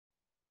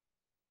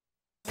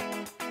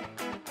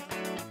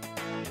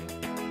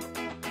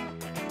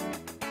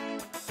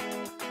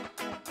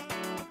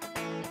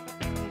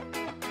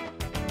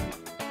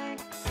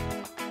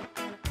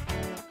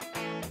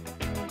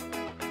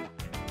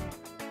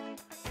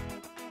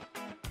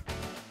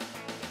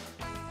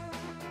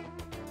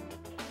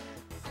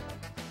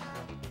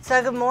So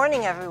good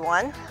morning,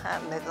 everyone.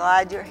 I'm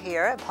glad you're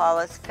here at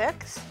Paula'S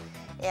Picks.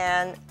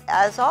 And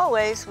as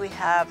always, we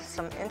have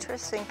some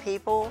interesting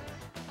people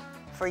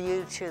for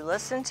you to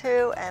listen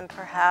to and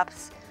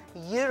perhaps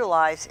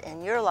utilize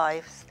in your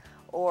lives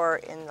or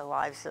in the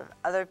lives of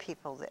other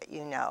people that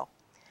you know.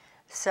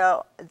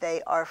 So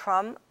they are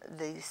from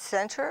the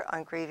Center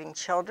on Grieving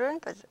Children,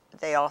 but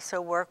they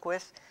also work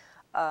with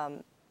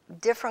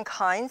different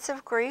kinds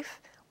of grief,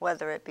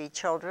 whether it be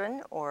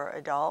children or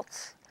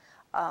adults,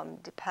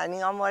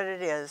 depending on what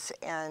it is.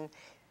 And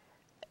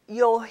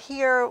you'll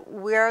hear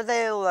where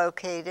they're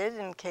located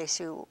in case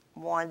you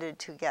wanted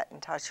to get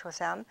in touch with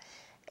them.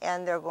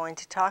 And they're going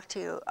to talk to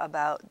you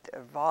about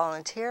their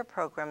volunteer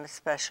program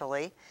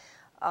especially,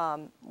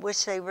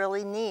 which they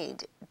really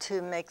need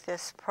to make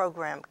this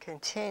program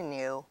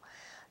continue.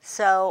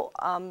 So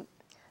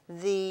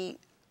the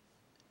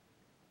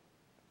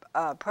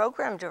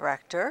program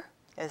director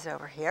is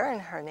over here,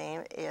 and her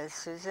name is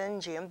Susan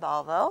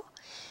Giambalvo.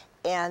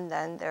 And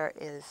then there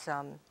is,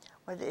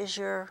 what is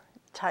your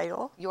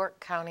title? York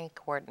County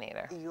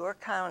Coordinator.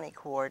 York County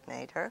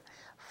Coordinator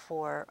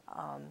for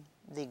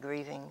the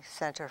Grieving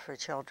Center for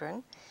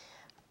Children.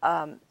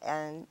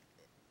 And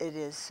it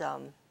is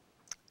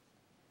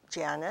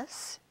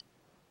Janice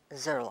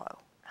Zerlo.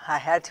 I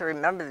had to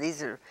remember,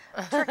 these are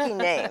tricky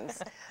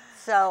names.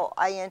 So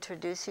I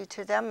introduce you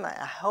to them.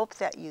 I hope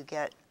that you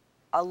get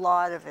a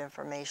lot of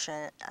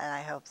information, and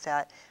I hope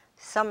that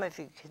some of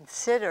you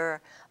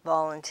consider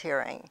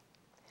volunteering.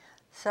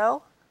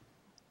 So,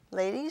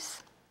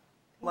 ladies,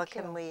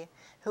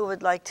 who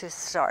would like to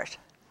start?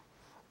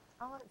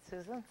 I'll let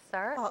Susan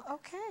start. Well,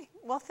 okay.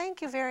 Well,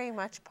 thank you very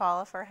much,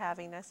 Paula, for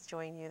having us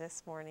join you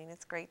this morning.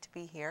 It's great to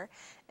be here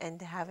and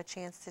to have a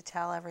chance to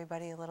tell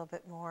everybody a little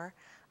bit more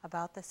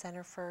about the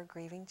Center for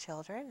Grieving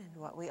Children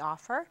and what we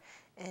offer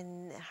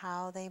and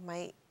how they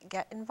might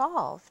get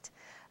involved.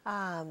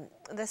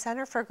 The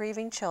Center for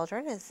Grieving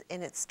Children is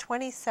in its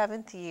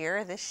 27th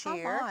year this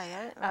year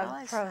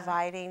of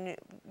providing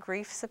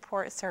grief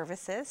support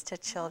services to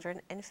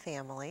children and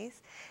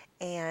families.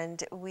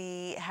 And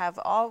we have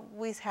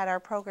always had, our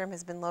program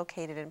has been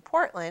located in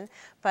Portland,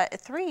 but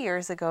 3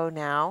 years ago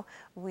now,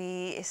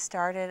 we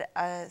started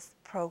a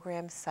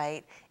program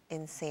site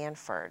in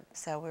Sanford.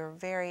 So we're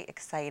very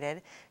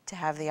excited to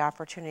have the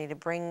opportunity to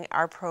bring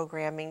our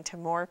programming to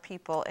more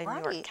people in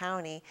York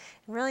County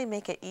and really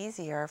make it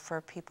easier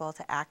for people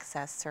to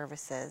access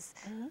services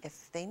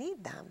if they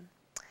need them.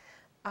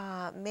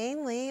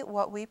 Mainly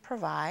what we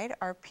provide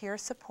are peer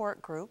support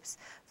groups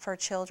for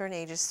children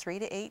ages 3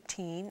 to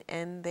 18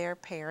 and their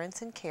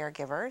parents and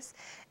caregivers,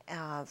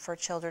 for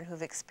children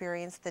who've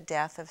experienced the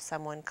death of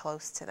someone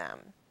close to them.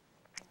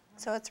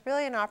 So it's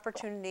really an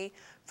opportunity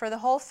for the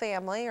whole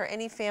family or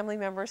any family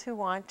members who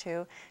want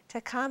to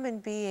come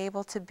and be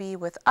able to be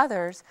with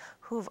others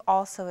who've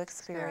also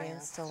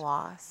experienced a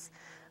loss.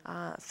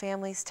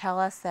 Families tell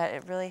us that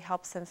it really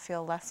helps them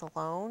feel less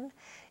alone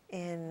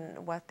in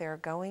what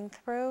they're going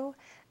through,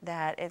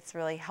 that it's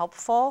really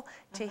helpful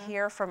to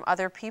hear from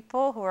other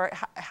people who are,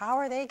 how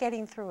are they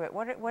getting through it?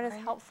 What is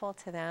helpful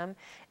to them,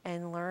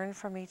 and learn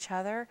from each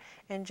other,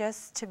 and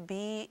just to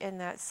be in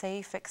that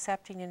safe,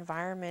 accepting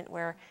environment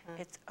where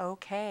it's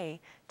okay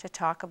to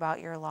talk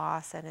about your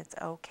loss and it's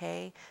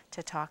okay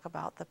to talk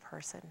about the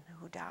person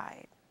who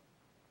died.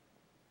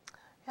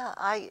 Yeah,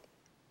 I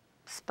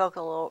spoke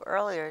a little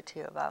earlier to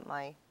you about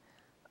my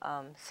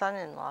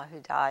son-in-law who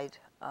died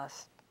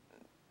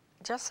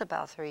just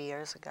about 3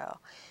 years ago.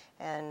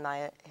 And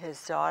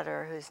his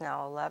daughter, who's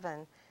now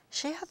 11,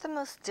 she had the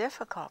most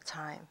difficult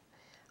time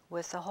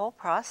with the whole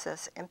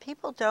process. And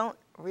people don't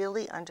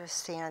really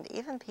understand,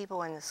 even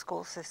people in the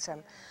school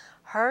system.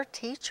 Her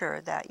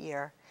teacher that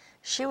year,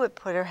 she would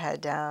put her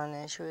head down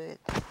and she would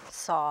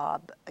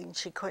sob, and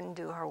she couldn't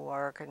do her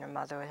work, and her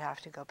mother would have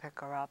to go pick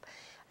her up.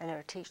 And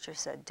her teacher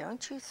said,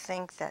 "Don't you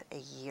think that a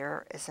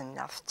year is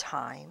enough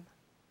time?"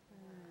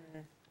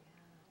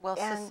 Well,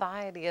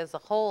 society as a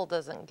whole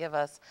doesn't give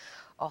us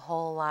a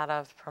whole lot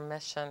of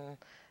permission,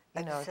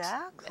 you know,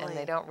 and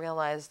they don't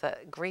realize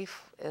that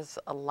grief is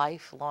a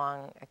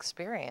lifelong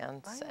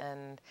experience,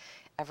 and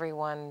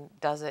everyone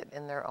does it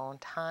in their own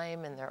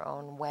time, in their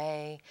own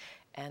way,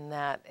 and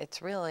that it's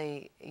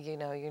really, you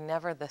know, you're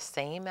never the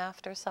same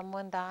after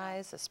someone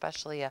dies,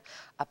 especially a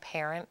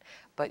parent,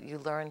 but you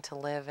learn to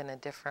live in a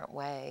different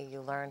way.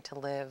 You learn to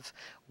live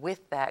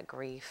with that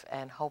grief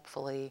and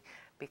hopefully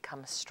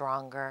become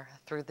stronger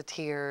through the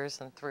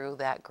tears and through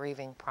that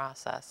grieving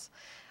process.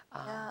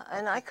 Yeah,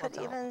 and I could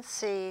even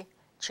see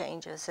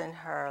changes in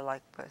her,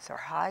 like with her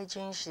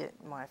hygiene. She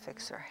didn't want to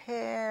fix her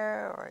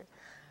hair or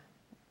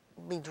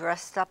be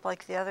dressed up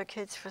like the other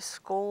kids for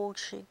school.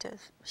 She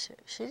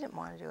didn't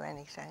want to do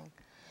anything.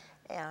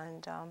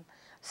 And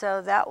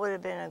so that would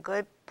have been a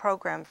good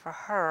program for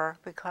her,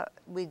 because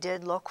we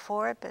did look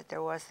for it, but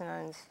there wasn't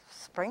in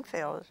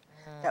Springfield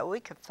that we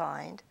could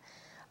find.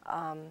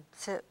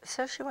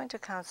 So she went to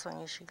counseling,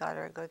 and she got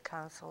her a good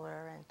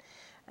counselor,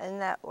 and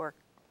that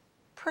worked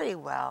pretty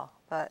well,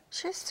 but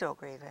she's still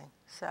grieving.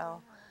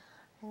 So,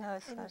 you know,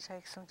 it's going to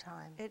take some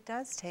time. It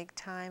does take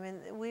time,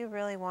 and we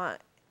really want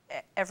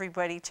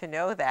everybody to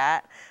know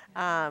that.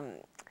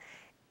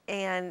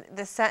 And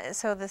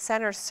so the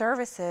center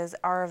services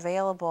are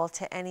available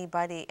to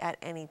anybody at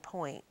any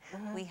point.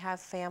 We have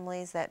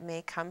families that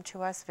may come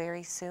to us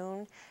very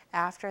soon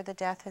after the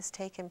death has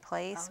taken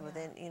place,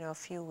 within a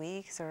few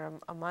weeks or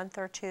a month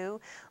or two,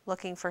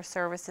 looking for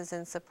services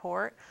and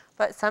support.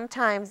 But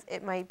sometimes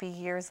it might be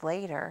years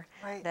later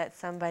that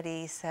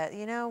somebody said,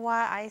 you know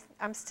what,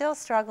 I'm still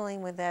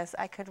struggling with this.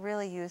 I could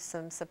really use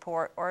some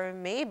support. Or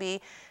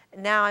maybe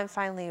now I'm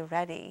finally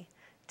ready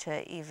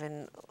to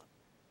even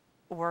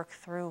work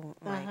through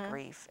my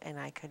grief, and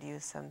I could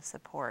use some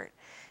support.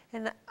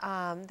 And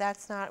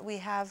we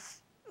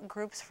have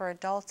groups for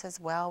adults as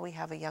well. We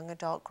have a young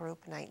adult group,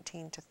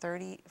 19 to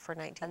 30 for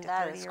 19 to 30 year olds. And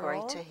that is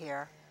great to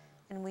hear.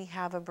 And we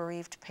have a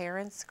bereaved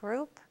parents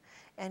group,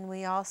 and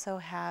we also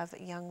have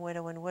young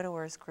widow and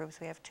widowers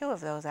groups. We have two of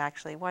those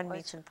actually. One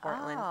meets in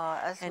Portland,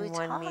 and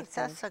one meets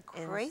in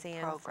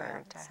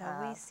Sanford. So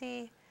we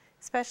see,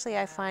 especially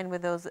I find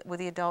with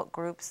the adult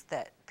groups,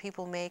 that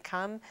people may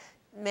come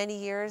many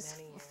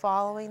years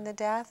following the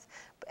death,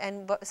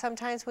 but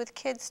sometimes with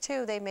kids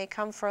too, they may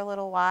come for a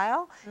little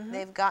while.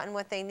 They've gotten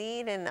what they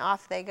need and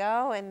off they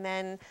go, and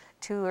then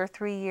 2 or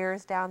 3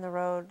 years down the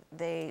road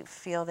they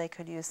feel they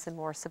could use some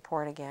more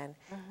support again,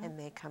 and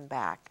they come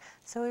back.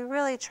 So we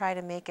really try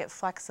to make it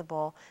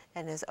flexible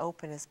and as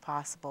open as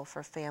possible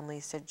for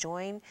families to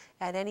join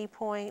at any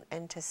point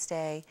and to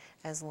stay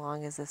as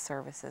long as the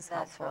service is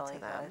helpful to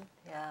them.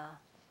 Good. Yeah.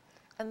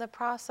 And the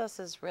process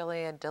is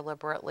really a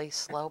deliberately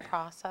slow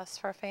process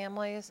for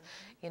families.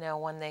 You know,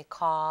 when they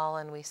call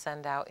and we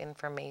send out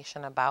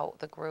information about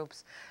the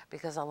groups,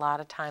 because a lot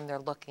of time they're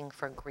looking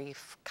for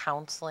grief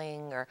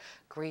counseling or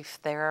grief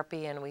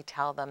therapy, and we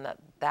tell them that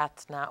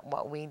that's not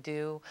what we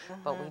do,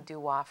 but we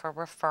do offer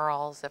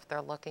referrals if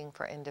they're looking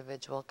for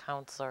individual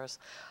counselors.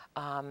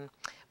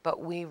 But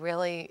we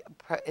really,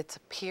 it's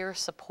peer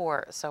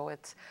support, so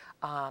it's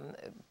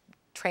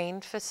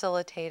trained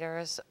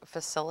facilitators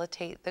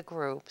facilitate the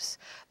groups.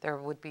 There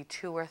would be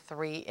 2 or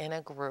 3 in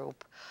a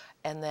group,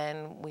 and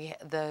then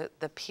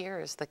the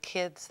peers, the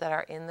kids that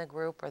are in the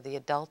group or the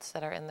adults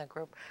that are in the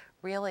group,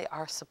 really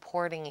are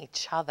supporting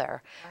each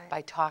other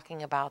by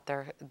talking about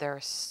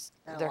their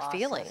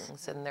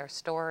feelings and their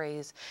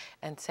stories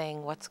and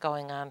saying what's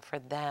going on for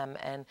them.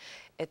 And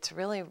it's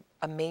really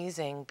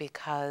amazing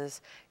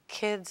because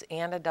kids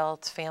and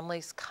adults,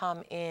 families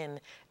come in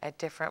at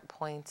different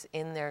points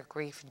in their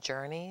grief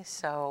journey.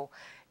 So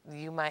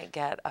you might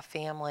get a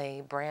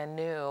family brand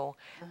new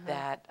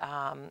that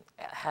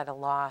had a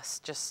loss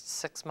just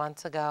 6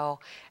 months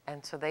ago,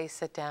 and so they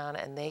sit down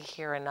and they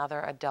hear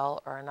another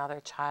adult or another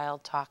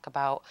child talk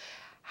about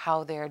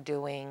how they're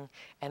doing,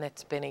 and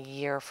it's been a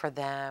year for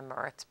them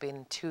or it's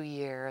been 2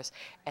 years,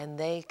 and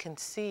they can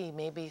see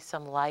maybe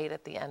some light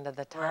at the end of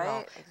the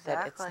tunnel,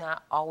 that it's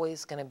not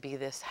always going to be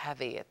this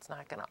heavy, it's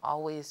not going to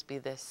always be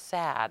this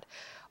sad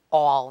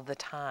all the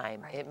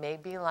time. It may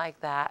be like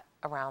that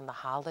around the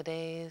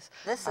holidays,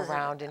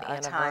 around an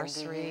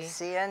anniversary. Do you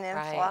see an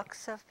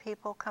influx of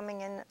people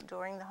coming in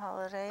during the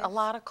holidays? A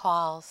lot of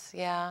calls,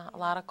 yeah, a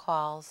lot of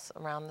calls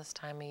around this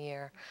time of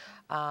year.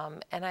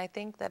 And I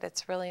think that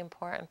it's really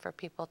important for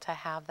people to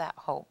have that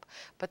hope,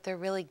 but they're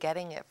really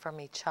getting it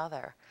from each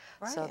other.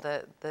 So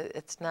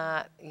it's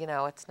not,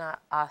 it's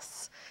not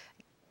us.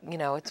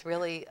 It's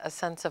really a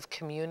sense of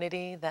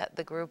community that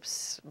the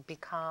groups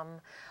become.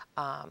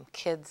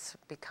 Kids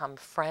become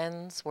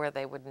friends where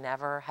they would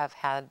never have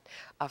had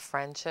a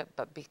friendship,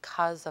 but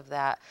because of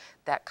that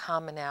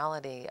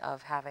commonality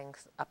of having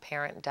a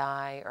parent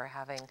die or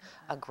having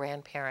a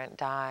grandparent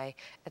die,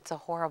 it's a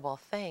horrible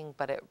thing,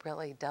 but it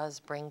really does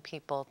bring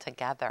people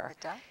together.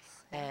 It does.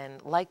 And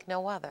like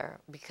no other,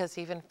 because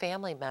even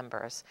family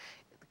members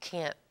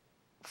can't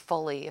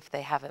fully, if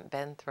they haven't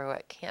been through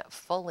it, can't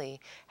fully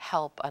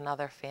help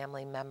another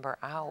family member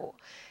out.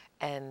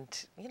 And,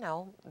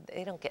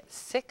 they don't get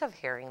sick of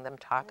hearing them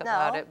talk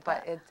about it,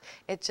 but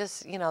it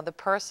just, the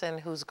person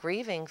who's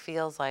grieving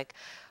feels like,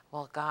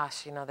 well,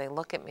 gosh, they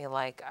look at me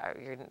like,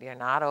 you're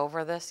not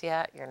over this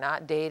yet, you're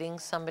not dating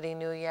somebody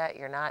new yet,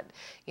 you're not,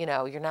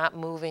 you're not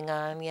moving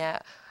on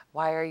yet,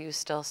 why are you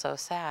still so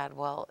sad?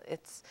 Well,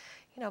 it's,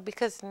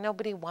 because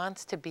nobody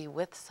wants to be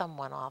with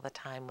someone all the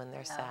time when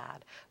they're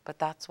sad, but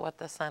that's what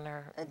the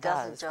center does. It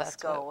doesn't just that's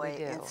go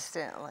away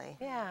instantly.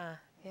 Yeah,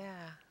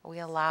 we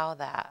allow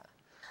that.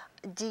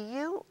 Do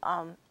you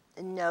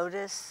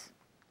notice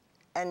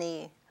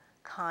any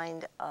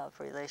kind of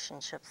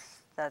relationships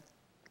that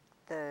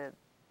the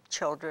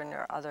children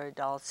or other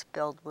adults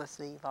build with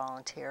the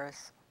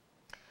volunteers?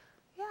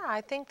 Yeah, I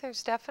think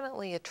there's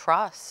definitely a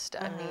trust.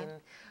 I mean,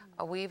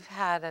 we've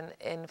had an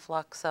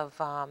influx of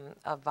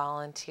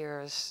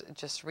volunteers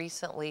just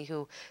recently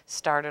who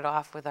started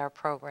off with our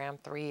program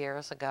 3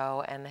 years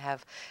ago and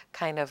have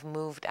kind of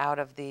moved out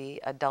of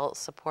the adult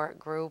support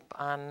group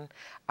on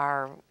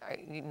our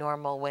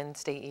normal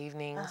Wednesday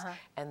evenings,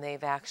 and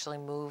they've actually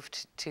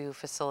moved to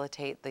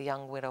facilitate the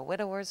young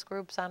widowers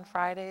groups on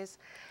Fridays.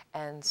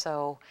 And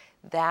so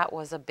that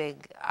was a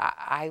big,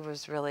 I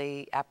was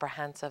really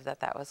apprehensive that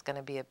that was going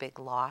to be a big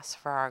loss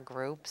for our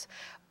groups.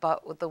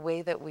 But the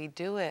way that we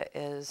do it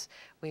is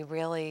we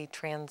really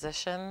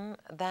transition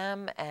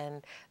them,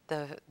 and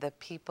the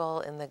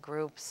people in the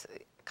groups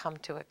come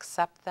to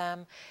accept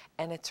them.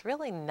 And it's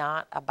really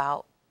not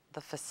about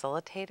the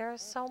facilitators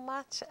so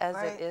much as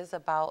Right. it is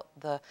about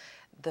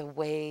the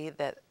way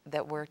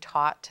that we're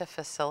taught to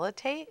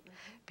facilitate.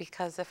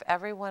 Because if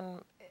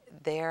everyone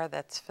there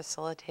that's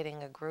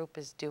facilitating a group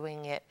is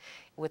doing it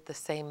with the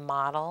same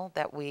model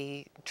that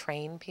we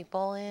train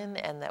people in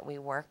and that we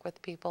work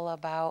with people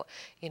about,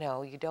 you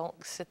know, you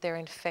don't sit there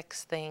and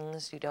fix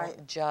things, you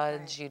don't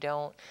judge, you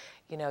don't,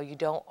 you know, you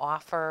don't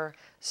offer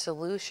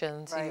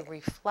solutions, you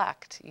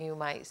reflect. You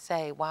might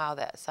say, wow,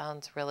 that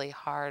sounds really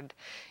hard,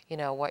 you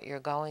know, what you're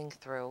going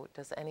through.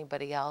 Does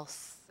anybody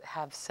else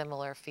have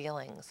similar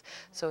feelings?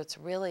 So it's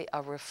really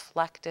a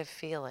reflective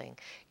feeling.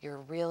 You're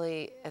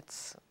really,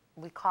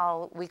 we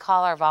call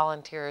our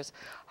volunteers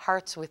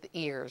hearts with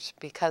ears,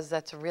 because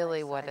that's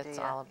really what it's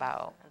all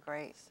about.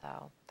 Great.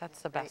 So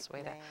that's the best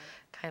way to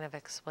kind of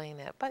explain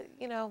it. But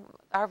you know,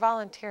 our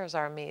volunteers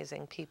are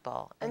amazing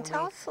people. And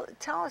tell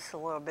us a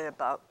little bit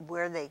about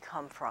where they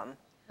come from.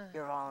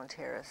 Your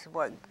volunteers,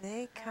 what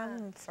they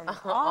come from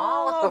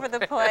all over the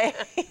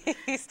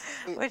place,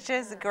 which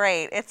is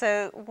great. It's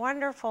a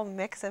wonderful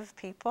mix of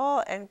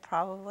people, and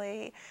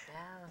probably,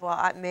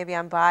 well, maybe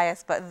I'm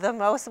biased, but the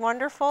most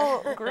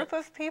wonderful group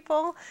of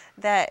people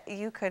that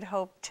you could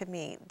hope to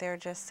meet. They're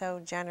just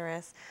so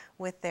generous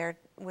with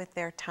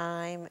their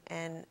time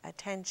and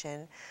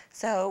attention.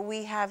 So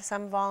we have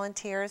some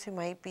volunteers who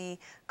might be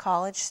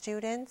college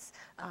students.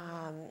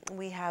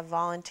 We have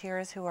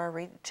volunteers who are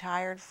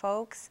retired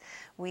folks.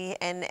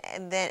 And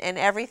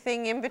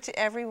everything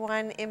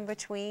everyone in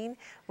between.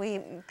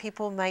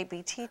 People might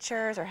be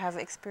teachers or have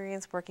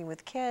experience working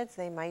with kids.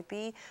 They might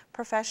be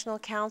professional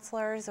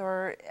counselors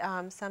or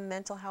some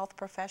mental health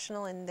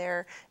professional in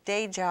their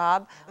day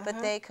job,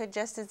 but they could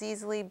just as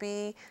easily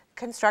be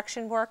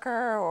construction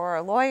worker or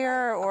a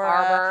lawyer or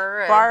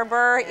a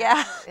barber.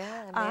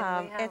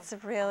 It's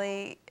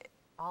really,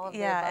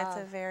 it's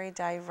a very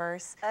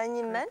diverse And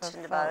you group mentioned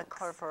of about a folks.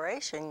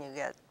 corporation. You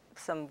get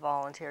some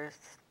volunteers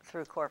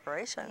through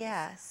corporations.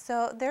 Yeah,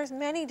 so there's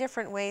many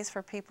different ways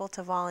for people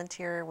to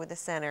volunteer with the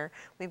center.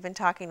 We've been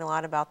talking a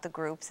lot about the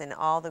groups, and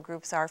all the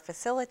groups are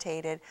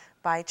facilitated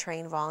by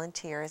trained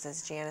volunteers,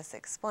 as Janice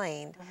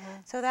explained.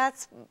 So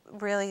that's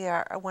really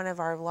one of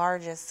our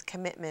largest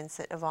commitments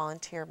that a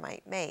volunteer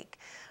might make.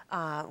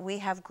 We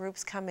have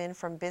groups come in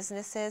from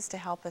businesses to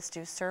help us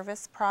do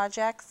service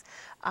projects.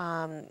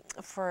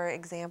 For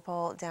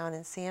example, down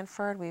in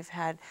Sanford, we've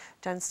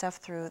done stuff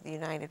through the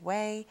United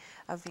Way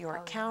of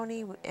York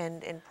County,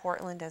 and in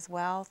Portland as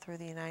well through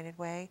the United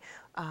Way.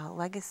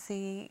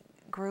 Legacy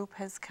Group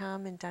has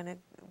come and done a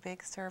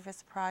big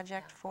service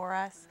project for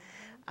us.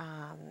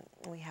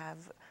 We have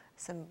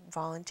some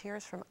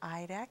volunteers from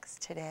IDEX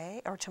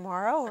today or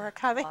tomorrow who are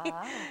coming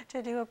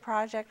to do a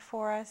project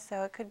for us.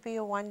 So it could be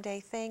a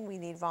one-day thing. We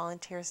need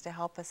volunteers to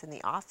help us in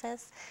the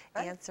office,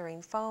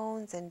 answering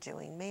phones and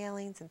doing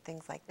mailings and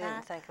things like that.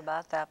 Didn't think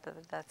about that, but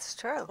that's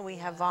true. We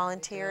have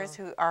volunteers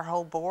our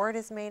whole board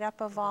is made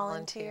up of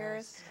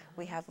volunteers.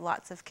 We have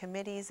lots of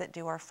committees that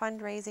do our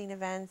fundraising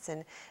events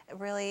and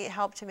really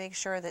help to make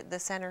sure that the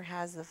center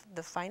has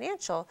the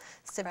financial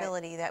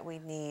stability that we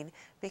need,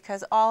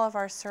 because all of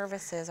our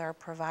services are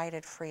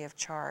provided free of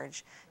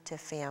charge to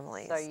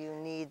families. So you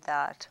need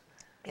that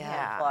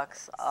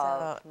influx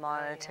of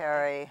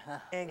monetary.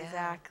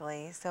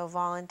 Exactly. So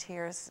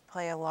volunteers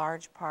play a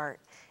large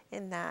part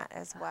in that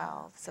as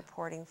well,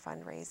 supporting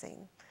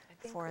fundraising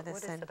for the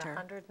center.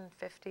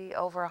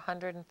 Over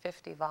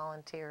 150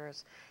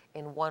 volunteers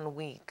in 1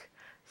 week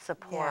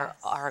support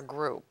our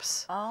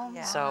groups. Oh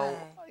my. So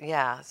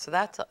so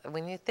that's,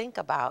 when you think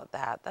about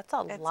that, that's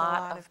a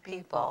lot of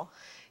people.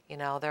 You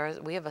know,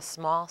 we have a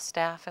small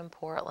staff in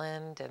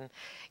Portland, and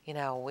you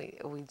know, we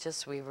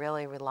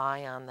really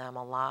rely on them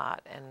a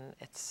lot, and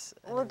it's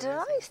an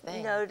amazing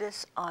thing.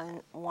 Notice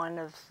on one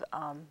of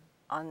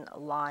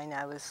online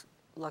I was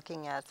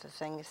looking at the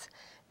things.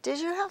 Did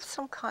you have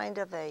some kind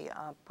of a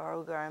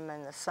program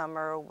in the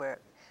summer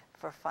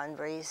for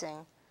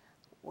fundraising,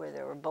 where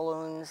there were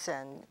balloons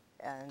and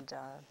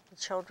the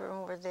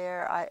children were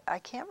there? I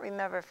can't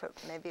remember if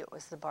maybe it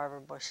was the Barbara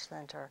Bush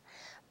Center,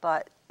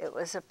 but it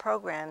was a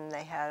program.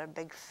 They had a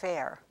big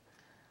fair.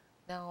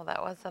 No,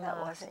 that wasn't us. That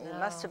wasn't. It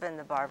must have been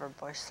the Barbara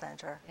Bush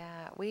Center.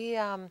 Yeah, we're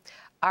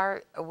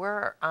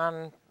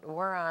on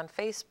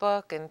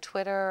Facebook and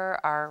Twitter.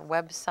 Our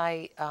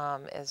website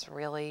is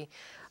really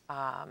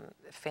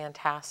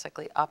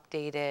fantastically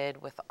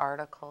updated with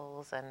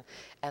articles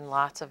and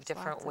lots of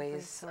different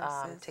ways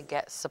to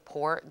get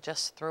support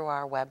just through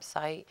our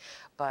website.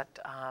 But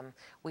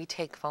we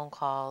take phone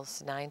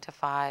calls 9 to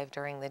 5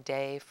 during the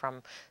day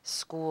from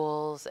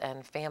schools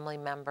and family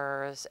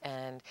members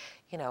and,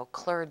 you know,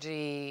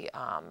 clergy,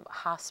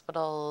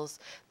 hospitals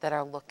that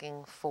are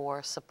looking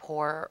for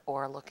support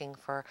or looking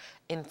for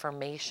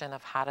information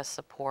of how to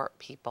support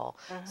people.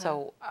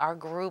 So our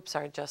groups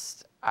are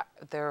just,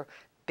 they're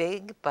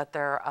big, but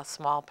they're a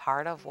small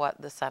part of what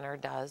the center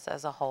does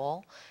as a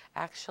whole,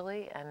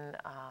 actually. And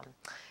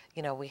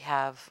you know, we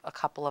have a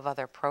couple of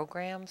other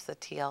programs, the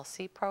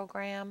TLC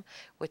program,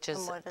 which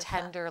is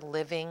Tender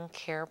Living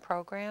Care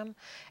Program,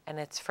 and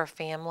it's for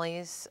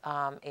families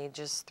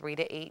ages 3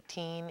 to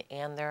 18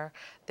 and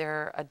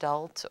their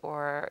adult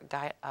or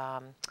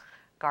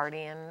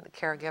guardian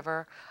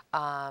caregiver,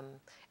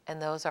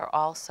 and those are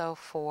also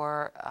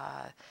for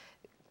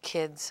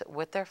kids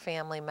with their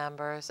family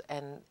members,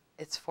 and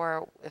it's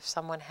for if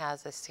someone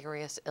has a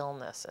serious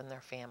illness in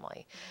their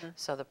family.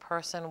 So the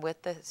person with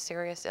the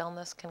serious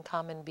illness can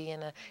come and be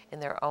in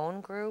their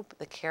own group,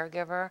 the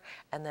caregiver,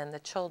 and then the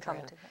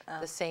children.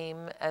 The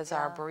same as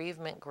our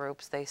bereavement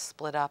groups, they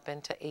split up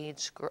into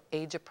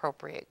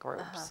age-appropriate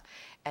groups,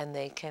 and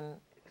they can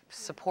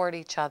support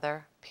each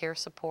other, peer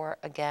support,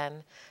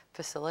 again,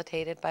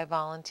 facilitated by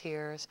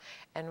volunteers,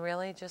 and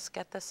really just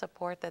get the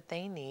support that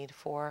they need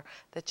for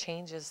the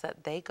changes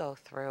that they go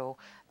through,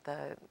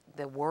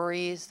 the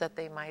worries that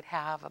they might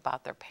have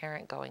about their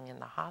parent going in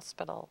the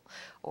hospital,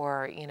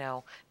 or, you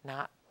know,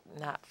 not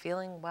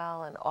feeling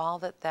well, and all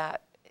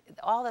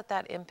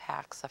that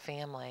impacts a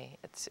family.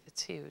 It's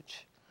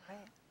huge. Right.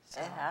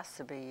 So. It has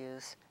to be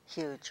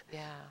huge.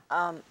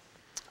 Yeah.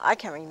 I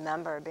can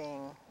remember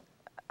being,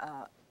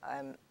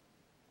 I'm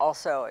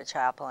also a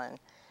chaplain,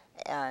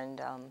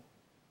 and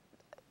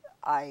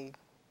I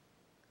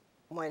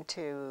went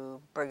to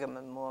Brigham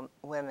and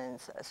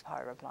Women's as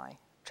part of my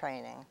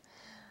training.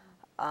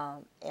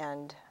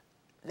 And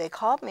they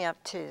called me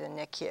up to the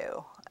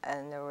NICU,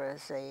 and there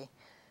was a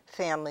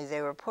family.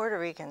 They were Puerto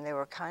Rican. They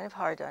were kind of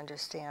hard to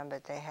understand,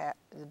 but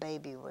the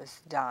baby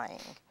was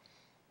dying,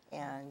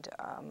 and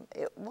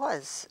it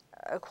was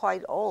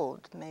quite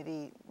old,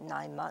 maybe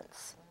 9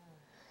 months.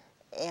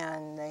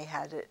 And they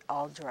had it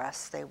all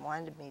dressed. They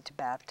wanted me to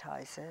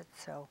baptize it,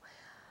 so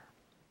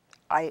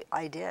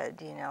I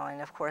did, you know.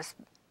 And of course,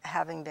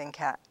 having been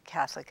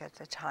Catholic at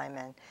the time,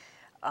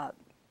 and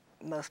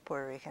most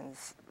Puerto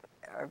Ricans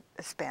or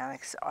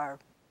Hispanics are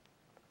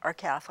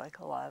Catholic,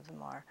 a lot of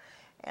them are,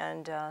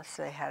 and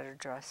so they had her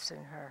dressed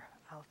in her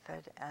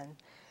outfit, and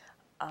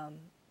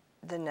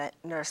the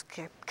nurse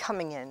kept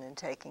coming in and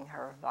taking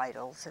her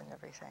vitals and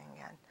everything,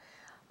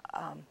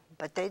 and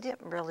but they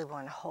didn't really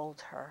want to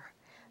hold her.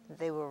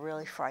 They were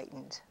really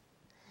frightened,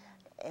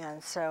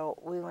 and so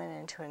we went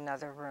into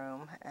another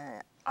room,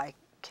 and I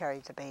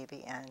carried the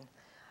baby in,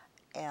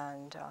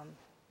 and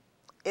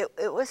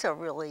it was a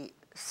really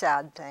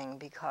sad thing,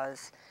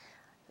 because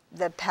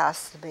they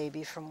passed the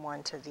baby from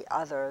one to the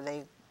other.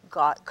 They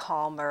got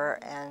calmer,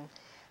 and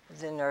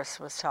the nurse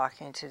was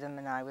talking to them,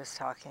 and I was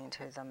talking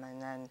to them,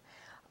 and then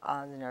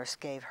the nurse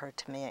gave her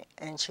to me,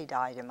 and she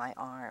died in my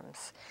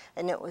arms.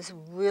 And it was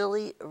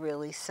really,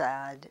 really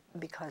sad,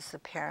 because the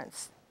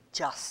parents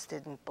just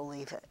didn't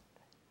believe it.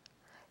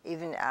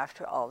 Even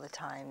after all the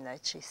time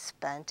that she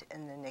spent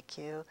in the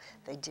NICU,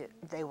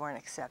 they weren't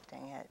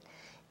accepting it.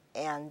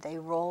 And they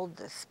rolled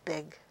this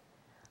big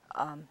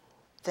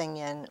thing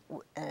in,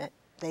 and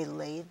they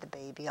laid the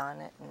baby on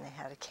it, and they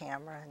had a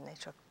camera, and they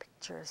took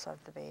pictures of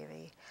the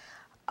baby.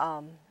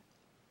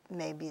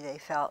 Maybe they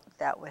felt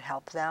that would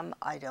help them,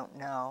 I don't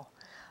know.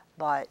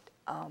 But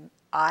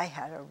I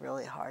had a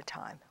really hard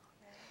time.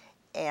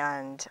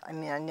 And I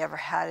mean, I never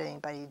had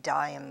anybody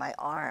die in my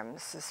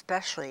arms,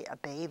 especially a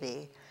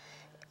baby.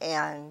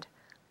 And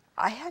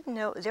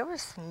there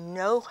was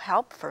no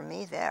help for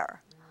me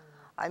there.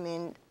 I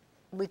mean,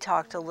 we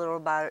talked a little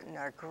about it in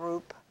our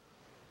group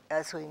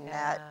as we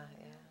met,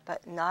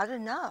 but not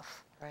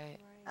enough. Right.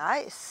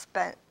 I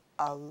spent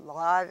a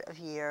lot of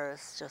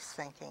years just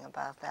thinking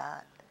about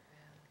that.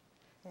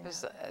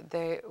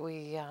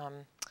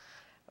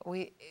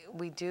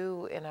 We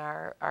do in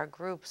our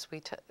groups,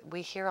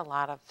 we hear a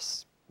lot of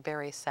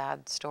very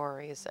sad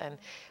stories, and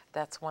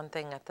that's one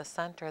thing at the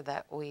center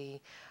that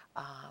we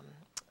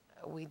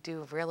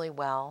do really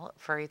well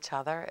for each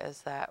other,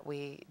 is that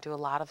we do a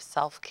lot of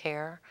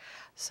self-care.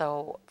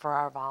 So for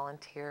our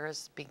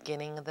volunteers,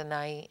 beginning of the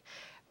night,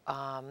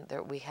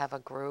 we have a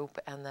group,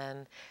 and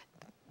then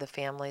the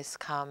families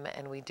come,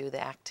 and we do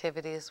the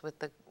activities with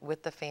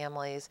the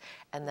families,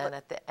 and then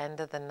at the end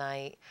of the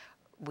night,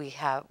 we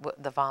have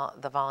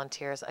the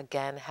volunteers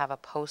again have a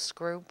post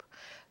group,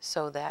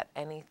 so that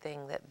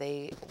anything that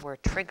they were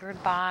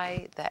triggered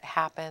by that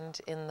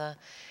happened in the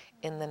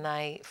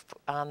night,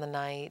 on the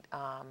night,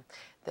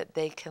 that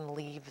they can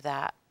leave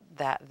that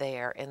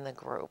there in the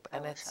group.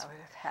 And it's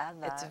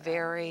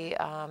very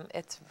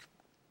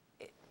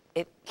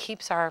it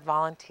keeps our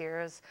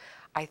volunteers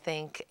I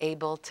think,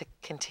 able to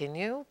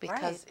continue,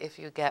 because if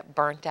you get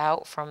burnt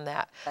out from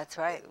that, that's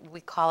right.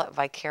 We call it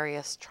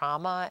vicarious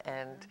trauma,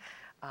 and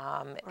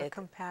or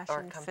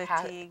compassion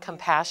fatigue.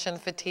 Compassion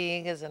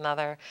fatigue is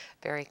another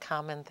very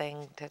common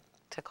thing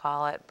to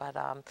call it. But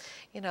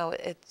you know,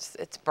 it's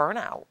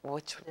burnout,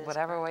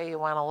 whatever way you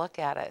want to look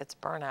at it, it's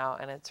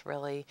burnout. And it's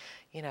really,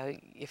 you know,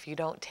 if you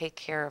don't take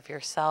care of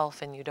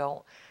yourself and you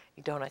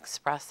don't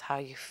express how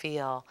you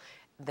feel,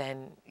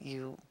 then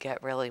you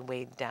get really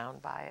weighed down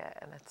by it,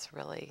 and it's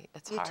hard.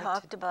 You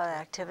talked about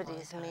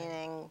activities,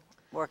 meaning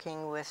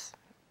working with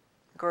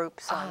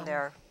groups on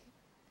their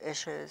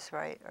issues,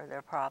 right, or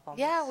their problems.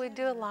 Yeah, we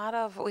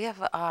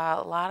have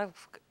a lot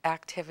of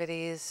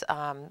activities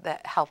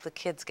that help the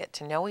kids get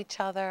to know each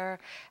other,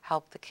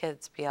 help the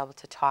kids be able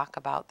to talk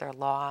about their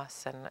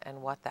loss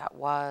and what that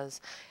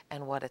was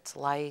and what it's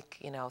like,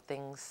 you know,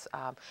 things.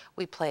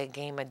 We play a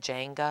game of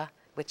Jenga,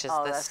 which is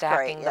the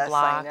stacking the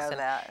blocks, I know and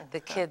that. the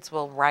kids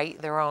will write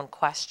their own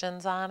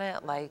questions on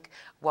it, like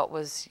what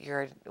was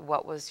your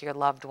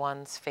loved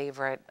one's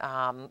favorite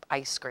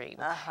ice cream,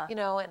 you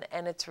know,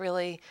 and it's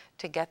really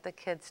to get the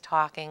kids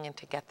talking and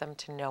to get them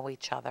to know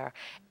each other,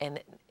 and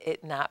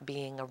it not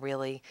being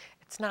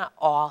it's not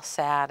all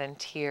sad and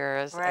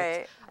tears.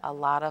 Right. It's a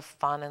lot of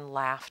fun and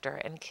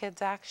laughter, and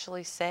kids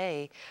actually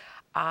say,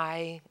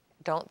 I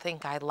don't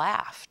think I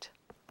laughed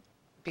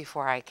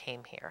before I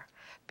came here,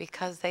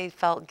 because they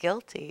felt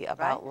guilty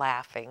about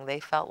laughing.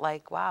 They felt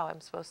like, wow, I'm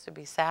supposed to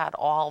be sad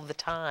all the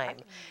time.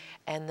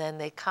 And then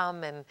they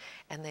come and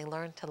they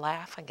learn to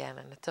laugh again,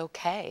 and it's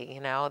okay,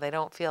 you know. They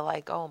don't feel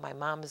like, oh, my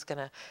mom is going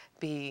to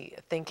be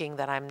thinking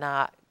that I'm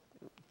not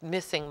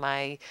missing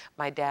my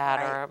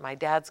dad, or my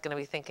dad's going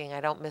to be thinking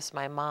I don't miss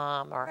my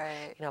mom, or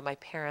you know, my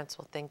parents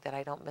will think that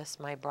I don't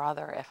miss my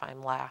brother if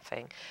I'm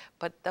laughing.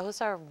 But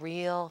those are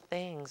real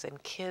things,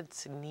 and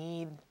kids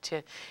need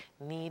to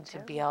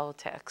be able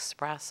to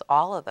express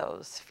all of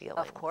those feelings.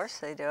 Of course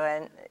they do.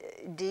 And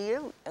do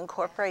you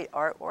incorporate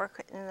artwork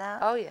in that?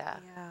 Oh yeah.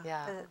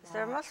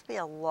 There must be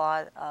a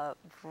lot of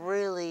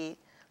really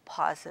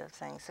positive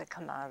things that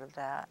come out of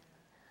that.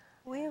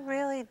 We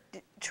really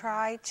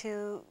try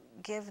to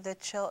give the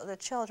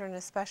children,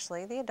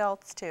 especially the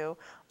adults too,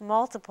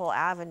 multiple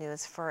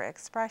avenues for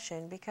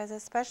expression, because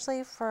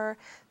especially for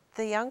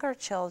the younger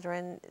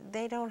children,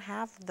 they don't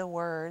have the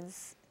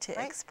words to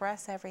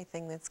express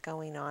everything that's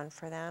going on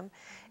for them,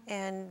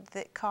 and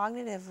that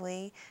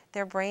cognitively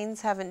their brains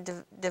haven't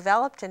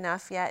developed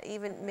enough yet,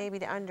 even maybe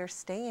to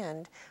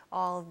understand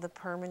all of the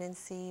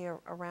permanency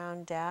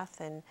around death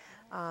and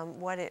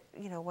what it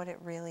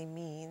really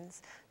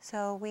means.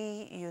 So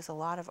we use a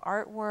lot of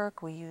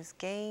artwork. We use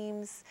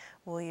games.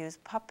 We'll use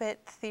puppet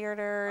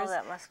theaters. Oh,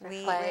 that must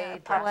be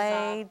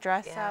play,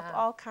 dress up,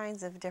 all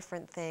kinds of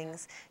different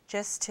things,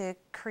 just to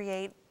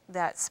create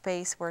that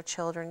space where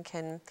children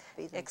can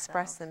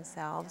express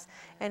themselves.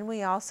 And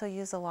we also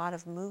use a lot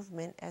of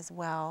movement as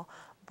well,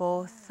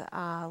 both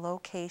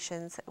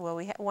locations. Well,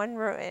 we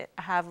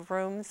have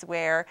rooms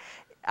where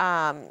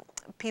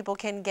people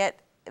can get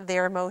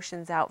their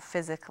emotions out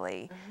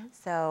physically.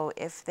 So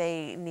if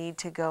they need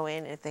to go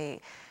in, if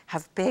they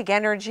have big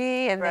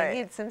energy and they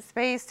need some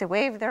space to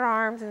wave their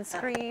arms and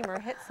scream or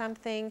hit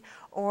something,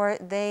 or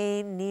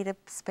they need a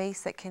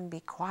space that can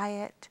be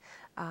quiet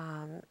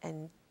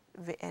and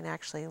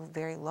actually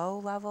very low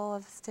level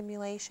of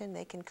stimulation,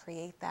 they can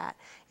create that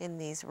in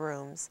these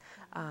rooms.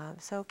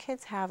 So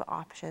kids have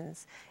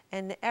options,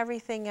 and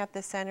everything at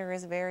the center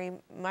is very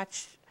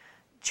much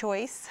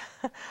choice.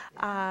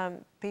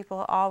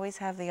 People always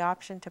have the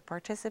option to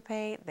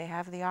participate, they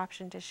have the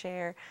option to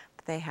share,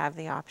 but they have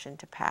the option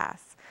to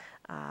pass.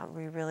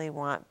 We really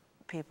want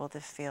people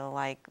to feel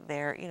like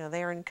they're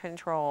in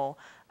control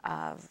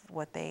of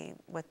what they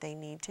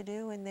need to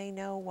do, and they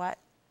know what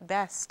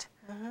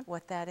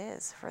that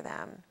is for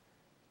them.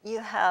 You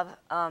have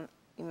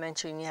you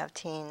mentioned you have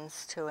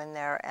teens too in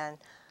there,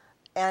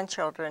 and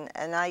children,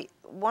 and I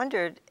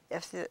wondered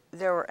if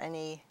there were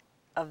any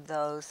of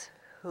those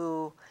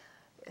who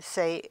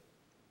say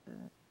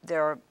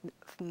their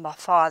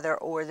father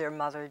or their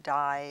mother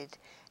died,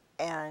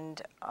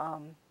 and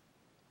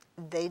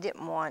they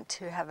didn't want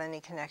to have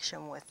any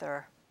connection with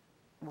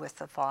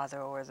the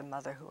father or the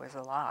mother who was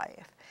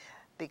alive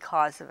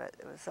because of it.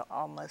 It was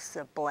almost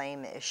a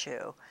blame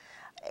issue,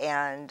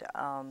 and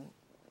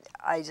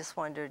I just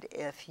wondered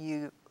if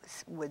you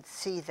would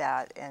see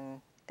that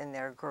in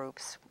their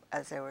groups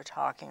as they were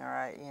talking.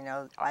 Or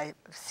I've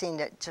seen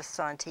it just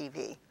on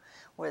TV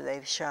where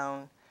they've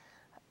shown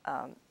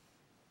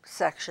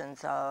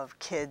sections of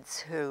kids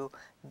who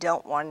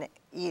don't want to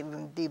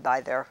even be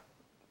by their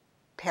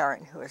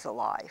parent who is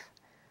alive.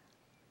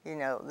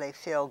 They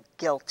feel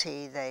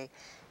guilty,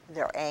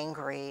 they're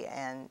angry,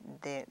 and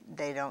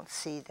they don't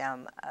see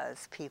them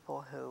as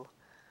people who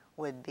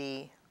would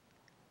be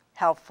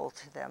helpful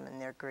to them in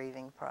their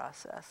grieving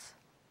process.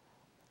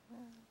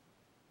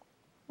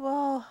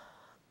 Well,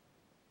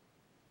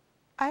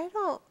 I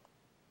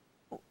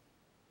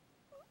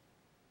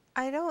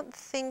don't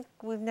think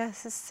we've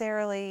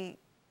necessarily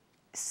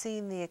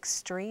seen the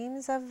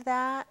extremes of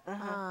that.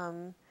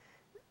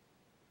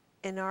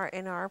 in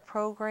our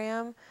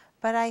program,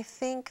 but I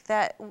think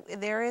that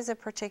there is a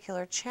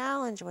particular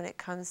challenge when it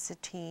comes to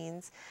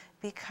teens,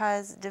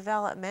 because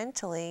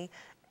developmentally,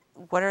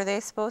 what are they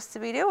supposed to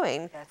be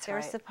doing?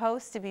 They're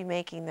supposed to be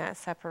making that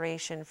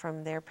separation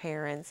from their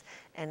parents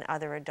and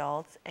other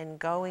adults and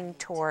going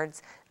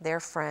towards their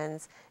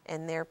friends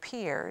and their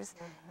peers.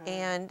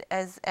 And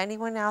as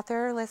anyone out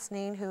there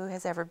listening who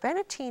has ever been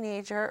a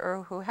teenager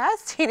or who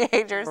has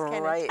teenagers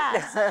can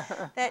attest,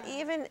 that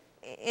even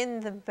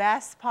in the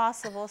best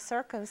possible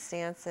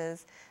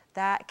circumstances,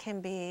 that can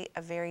be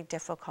a very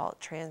difficult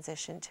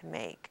transition to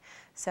make.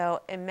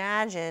 So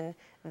imagine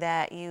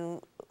that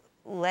you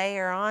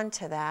layer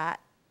onto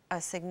that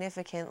a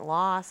significant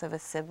loss of a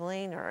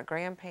sibling or a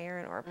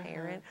grandparent or a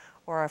parent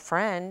or a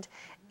friend,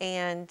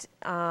 and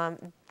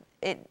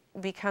it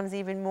becomes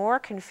even more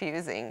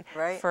confusing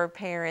for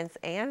parents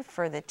and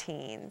for the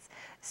teens.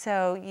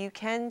 So you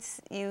can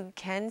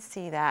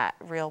see that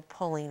real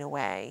pulling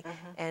away,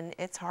 and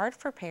it's hard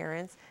for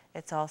parents.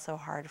 It's also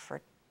hard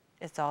for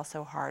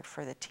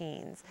the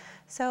teens.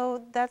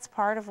 So that's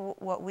part of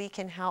what we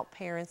can help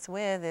parents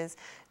with. Is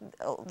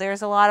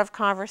there's a lot of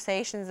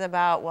conversations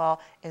about, well,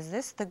 is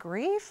this the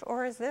grief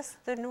or is this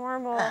the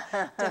normal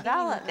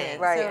development?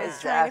 Right, so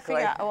it's trying to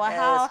figure out,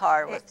 well,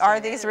 how are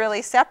these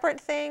really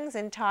separate things,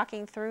 and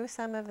talking through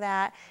some of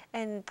that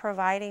and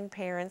providing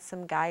parents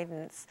some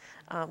guidance,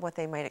 what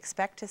they might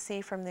expect to see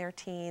from their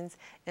teens,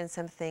 and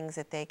some things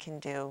that they can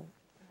do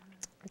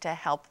to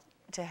help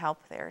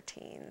their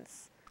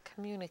teens.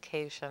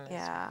 Communication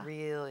is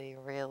really,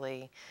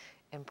 really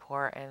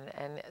important,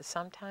 and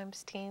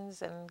sometimes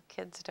teens and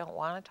kids don't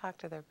want to talk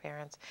to their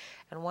parents,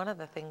 and one of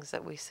the things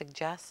that we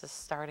suggest is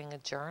starting a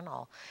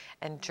journal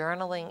and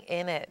journaling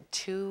in it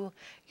to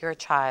your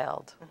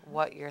child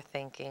what you're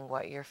thinking,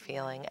 what you're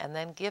feeling, and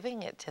then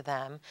giving it to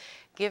them,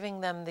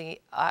 giving them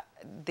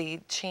the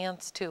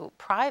chance to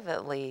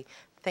privately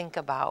think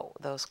about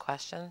those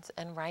questions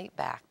and write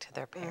back to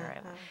their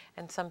parent.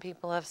 And some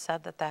people have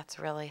said that that's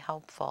really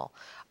helpful.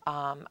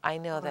 I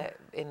know that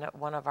in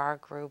one of our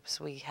groups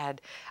we had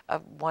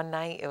one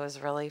night, it was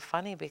really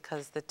funny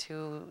because the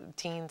two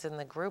teens in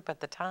the group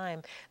at the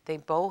time, they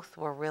both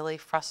were really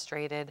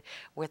frustrated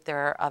with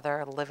their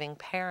other living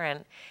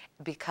parent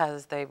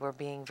because they were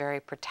being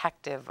very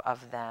protective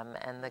of them,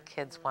 and the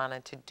kids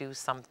wanted to do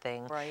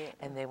something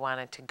and they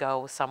wanted to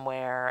go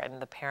somewhere,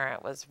 and the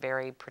parent was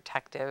very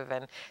protective,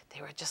 and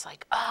they were just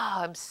like, oh,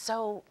 I'm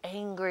so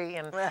angry,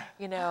 and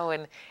you know,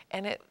 and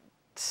it's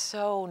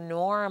so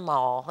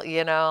normal,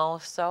 you know,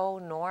 so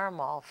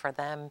normal for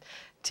them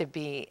to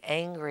be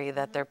angry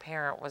that their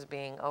parent was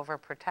being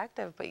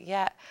overprotective, but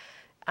yet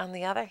on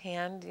the other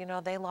hand, you know,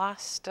 they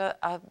lost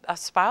a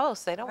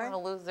spouse. They don't want to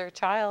lose their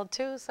child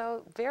too.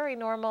 So very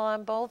normal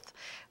on both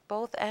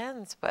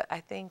ends. But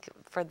I think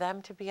for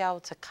them to be able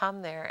to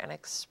come there and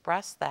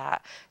express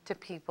that to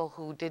people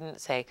who didn't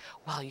say,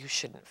 well, you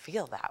shouldn't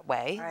feel that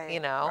way, you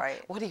know,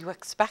 what do you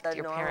expect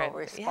your parent?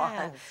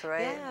 Response,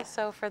 yeah,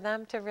 so for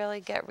them to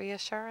really get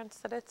reassurance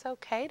that it's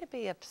okay to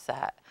be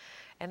upset.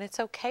 And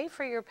it's okay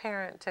for your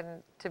parent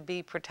to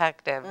be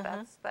protective.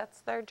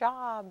 That's their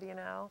job, you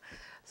know.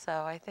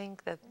 So I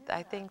think that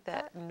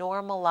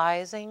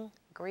normalizing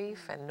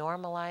grief and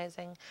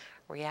normalizing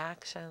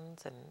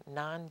reactions and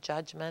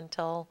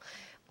non-judgmental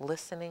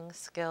listening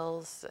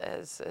skills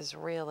is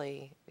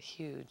really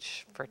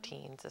huge for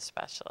teens,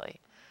 especially.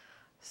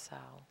 So,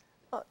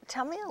 well,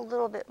 tell me a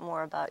little bit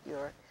more about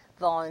your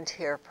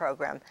volunteer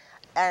program,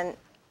 and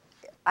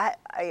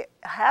I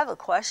have a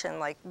question.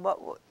 Like,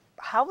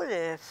 how would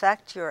it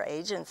affect your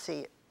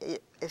agency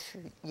if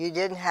you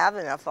didn't have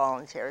enough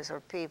volunteers or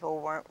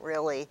people weren't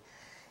really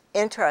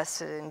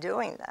interested in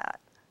doing that?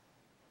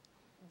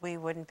 We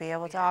wouldn't be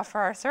able to offer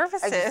our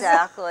services.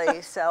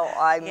 Exactly. So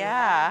I'm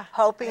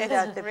hoping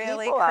that the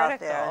really people critical. out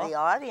there, the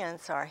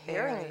audience, are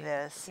hearing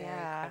this.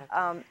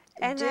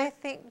 And I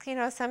think, you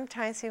know,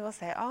 sometimes people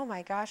say, oh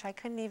my gosh, I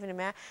couldn't even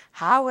imagine.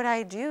 How would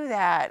I do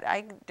that?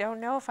 I don't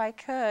know if I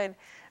could.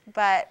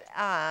 But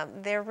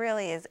there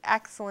really is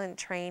excellent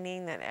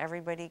training that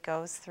everybody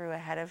goes through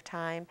ahead of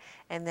time.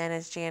 And then,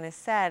 as Janice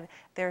said,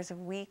 there's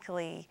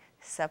weekly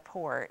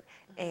support.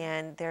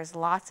 And there's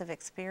lots of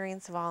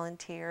experienced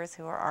volunteers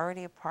who are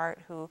already a part,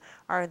 who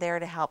are there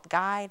to help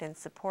guide and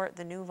support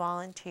the new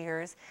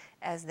volunteers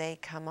as they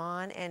come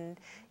on. And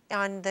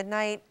on the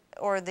night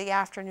or the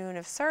afternoon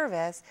of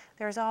service,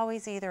 there's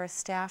always either a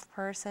staff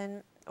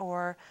person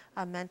or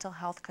a mental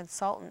health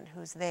consultant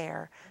who's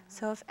there.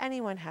 So if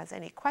anyone has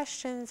any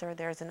questions, or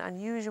there's an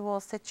unusual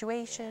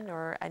situation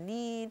or a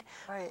need,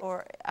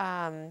 or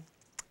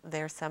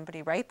there's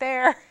somebody right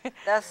there.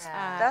 That's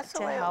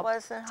the way it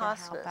was in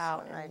hospice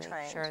when I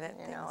trained,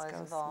 you know, as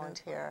a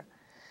volunteer.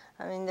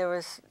 I mean,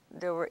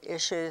 there were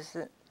issues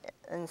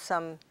in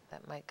some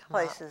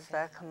places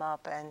that come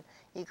up, and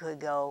you could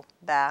go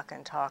back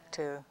and talk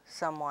to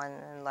someone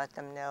and let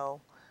them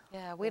know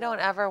Yeah, we don't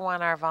ever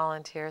want our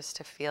volunteers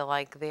to feel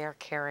like they're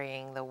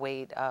carrying the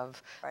weight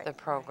of the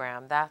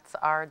program. That's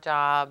our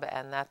job,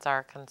 and that's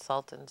our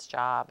consultant's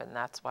job, and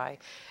that's why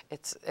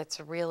it's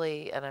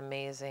really an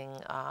amazing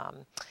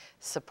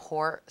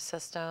support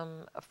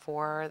system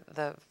for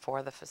the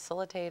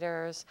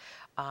facilitators,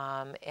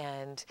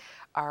 and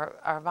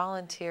our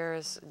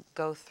volunteers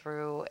go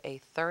through a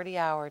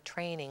 30-hour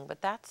training,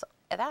 but that's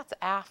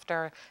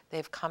after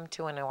they've come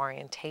to an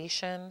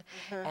orientation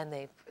and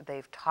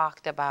they've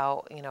talked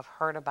about,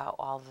 heard about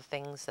all the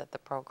things that the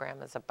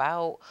program is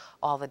about,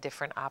 all the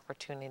different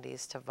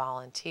opportunities to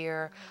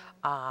volunteer.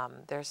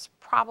 There's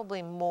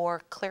probably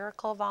more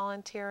clerical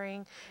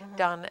volunteering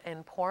done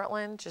in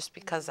Portland just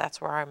because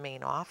that's where our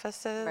main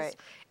office is. Right.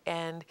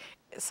 And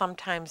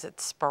sometimes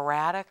it's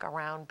sporadic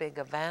around big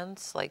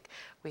events. Like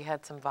we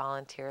had some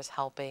volunteers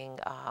helping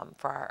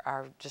for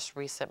our just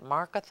recent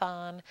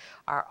markathon.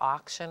 Our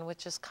auction,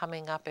 which is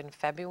coming up in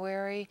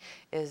February,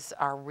 is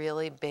our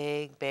really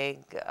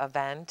big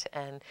event,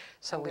 and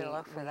so we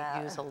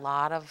use a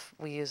lot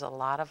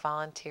of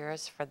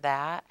volunteers for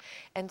that.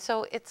 And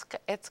so it's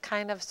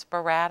kind of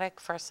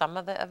sporadic for some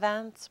of the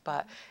events,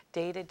 but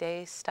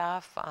day-to-day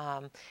stuff,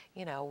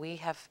 we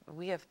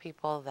have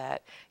people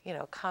that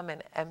come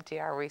and empty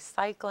our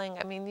recycling.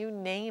 I mean, you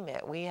name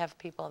it, we have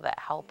people that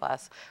help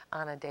us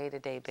on a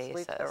day-to-day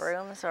basis. Sweep the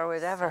rooms or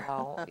whatever.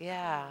 So,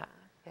 yeah.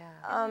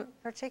 In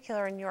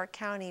particular, in York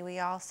County, we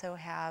also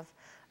have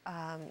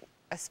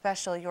a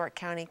special York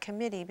County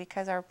committee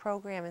because our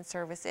program and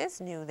service is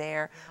new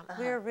there.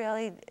 We're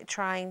really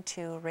trying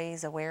to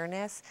raise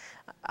awareness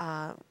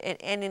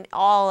and in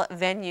all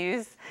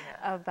venues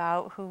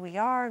about who we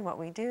are and what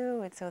we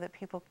do, and so that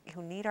people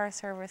who need our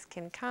service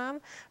can come,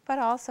 but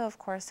also, of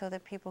course, so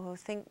that people who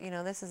think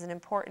this is an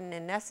important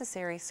and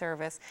necessary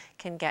service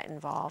can get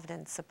involved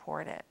and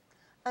support it.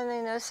 And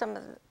I know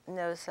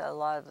a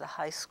lot of the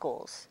high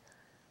schools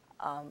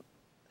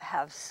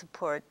have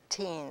support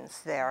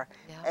teens there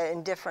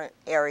in different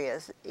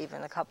areas.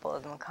 Even a couple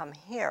of them come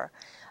here.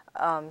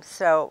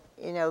 So,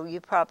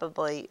 you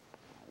probably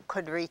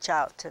could reach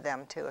out to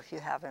them too if you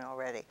haven't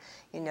already,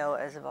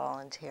 as a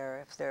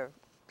volunteer,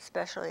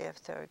 especially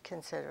if they're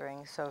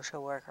considering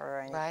social work or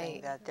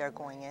anything that they're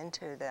going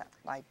into that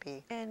might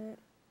be. And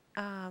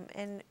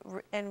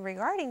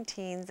regarding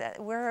teens,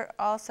 we're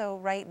also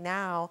right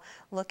now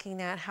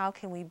looking at how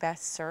can we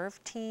best serve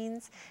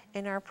teens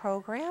in our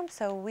program.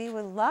 So we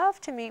would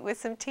love to meet with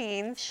some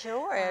teens.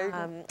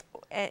 Sure.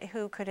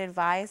 Who could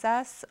advise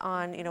us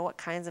on what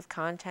kinds of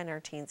content are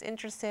teens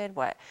interested,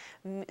 what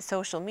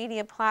social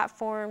media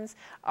platforms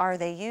are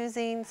they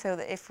using, so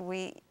that if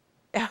we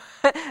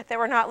that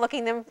we're not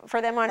looking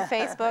for them on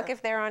Facebook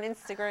if they're on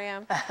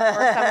Instagram or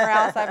somewhere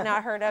else I've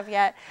not heard of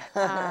yet.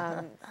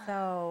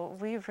 So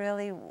we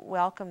really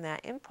welcome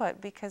that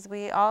input because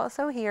we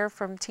also hear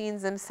from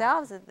teens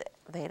themselves that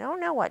they don't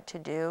know what to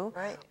do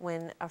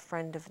when a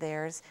friend of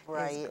theirs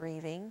is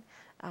grieving.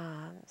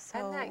 And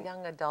that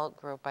young adult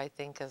group, I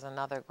think, is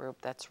another group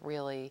that's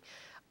really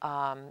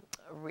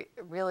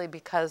really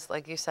because,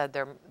 like you said,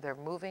 they're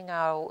moving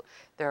out,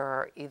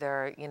 they're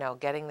either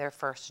getting their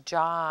first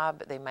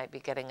job, they might be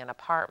getting an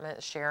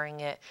apartment, sharing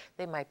it,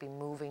 they might be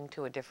moving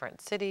to a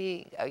different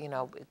city,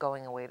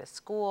 going away to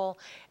school,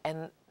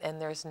 and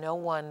there's no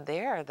one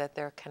there that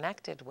they're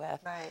connected with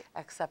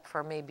except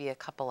for maybe a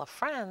couple of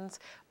friends.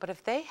 But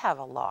if they have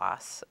a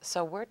loss,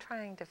 so we're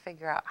trying to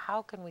figure out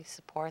how can we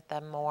support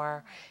them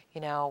more.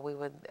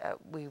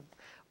 We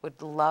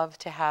would love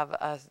to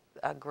have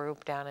a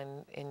group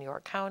down in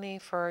York County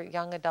for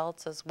young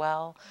adults as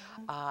well,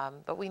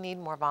 but we need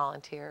more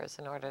volunteers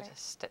in order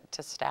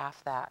to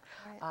staff that.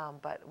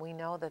 But we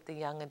know that the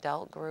young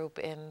adult group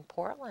in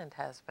Portland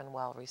has been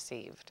well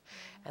received,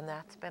 and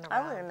that's been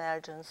around. I would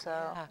imagine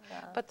so.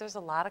 But there's a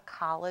lot of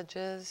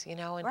colleges,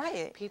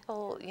 and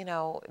people,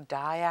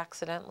 die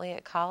accidentally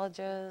at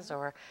colleges,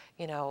 or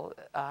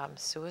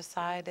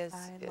suicide is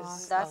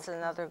that's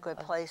another good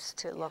place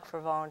to look for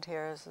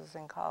volunteers is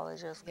in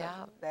colleges.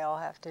 They all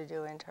have to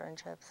do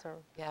internships or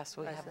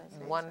we have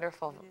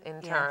wonderful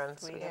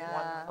interns. We have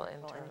wonderful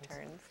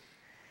interns.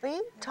 Well,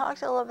 you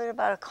talked a little bit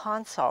about a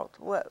consult.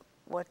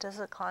 What does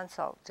a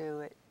consult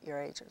do at your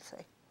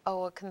agency?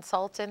 Oh, a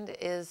consultant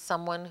is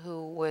someone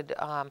who would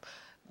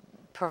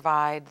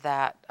provide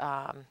that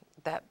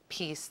that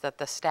piece that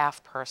the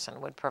staff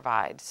person would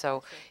provide.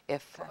 So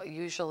if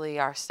usually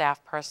our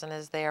staff person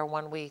is there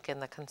one week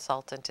and the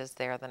consultant is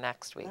there the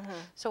next week.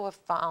 So if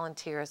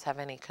volunteers have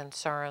any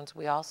concerns,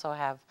 we also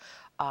have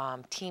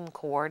team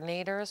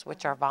coordinators,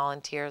 which are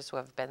volunteers who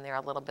have been there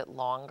a little bit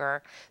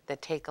longer,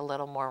 that take a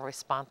little more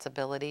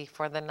responsibility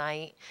for the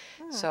night.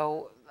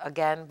 So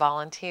again,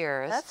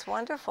 volunteers. That's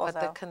wonderful, But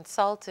the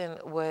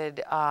consultant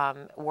would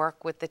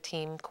work with the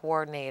team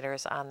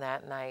coordinators on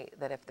that night,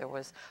 that if there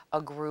was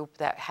a group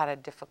that had a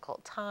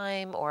difficult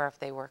time or if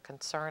they were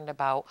concerned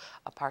about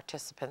a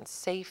participant's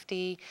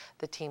safety,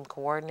 the team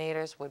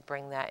coordinators would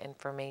bring that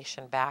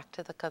information back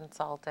to the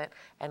consultant,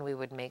 and we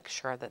would make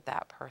sure that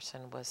that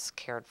person was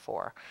cared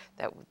for,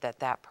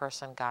 that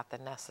person got the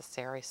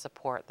necessary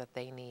support that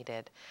they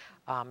needed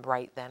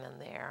right then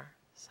and there.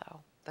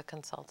 So the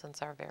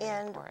consultants are very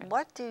important. And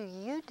what do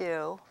you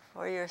do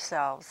for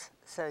yourselves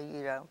so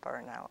you don't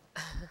burn out?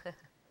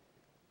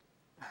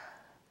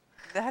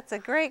 That's a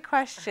great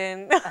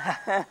question.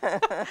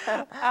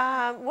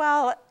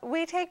 Well,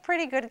 we take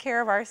pretty good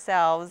care of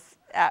ourselves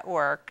at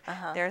work.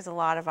 There's a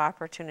lot of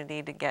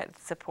opportunity to get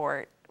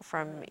support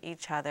from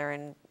each other,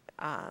 and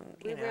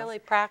we really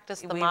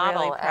practice the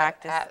model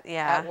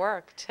at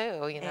work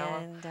too. You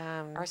know, and,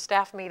 our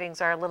staff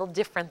meetings are a little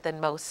different than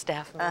most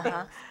staff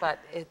meetings, but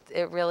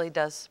it really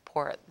does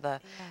support the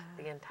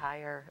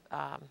entire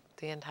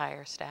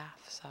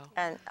staff. So.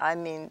 And I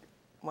mean,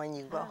 when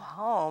you go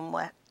home,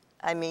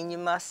 I mean, you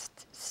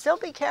must still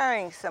be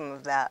carrying some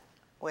of that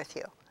with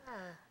you.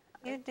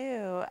 You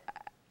do.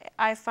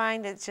 I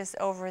find it's just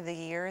over the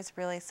years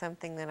really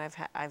something that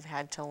I've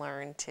had to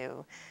learn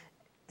to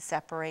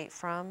separate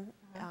from.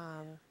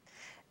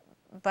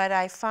 But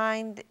I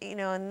find, you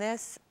know, in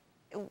this,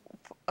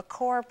 a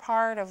core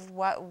part of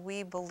what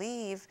we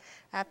believe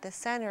at the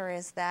center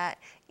is that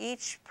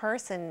each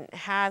person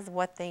has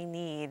what they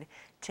need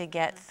to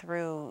get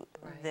through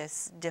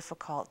this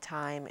difficult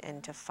time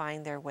and to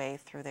find their way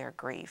through their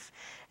grief.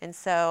 And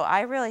so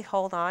I really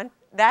hold on.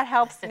 That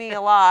helps me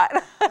a lot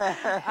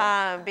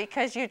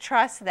because you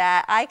trust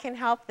that I can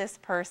help this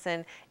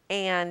person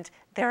and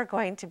they're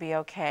going to be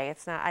okay.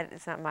 It's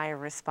not my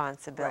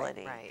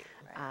responsibility. Right.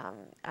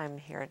 I'm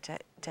here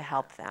to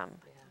help them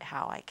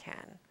how I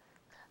can.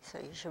 So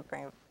you should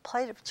bring a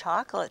plate of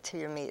chocolate to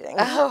your meeting.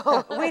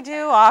 We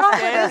do often.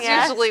 Chocolate is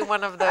usually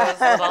one of those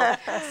little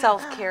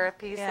self-care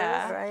pieces.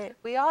 Yeah. Right.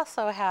 We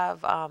also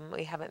have,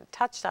 we haven't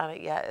touched on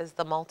it yet, is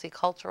the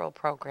multicultural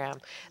program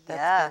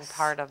that's been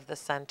part of the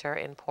center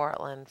in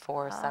Portland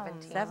for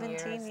 17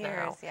 years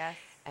now. Yes.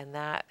 And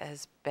that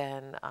has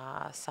been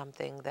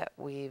something that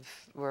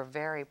we're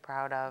very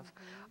proud of.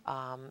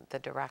 The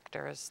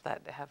directors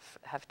that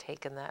have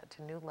taken that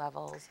to new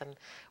levels, and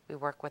we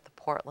work with the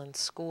Portland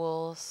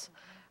schools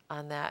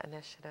on that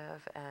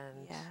initiative.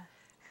 And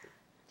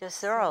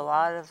yes, there are a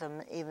lot of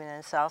them even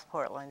in South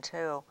Portland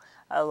too.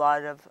 A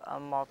lot of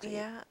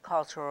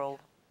multicultural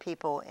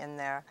people in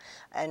there,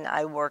 and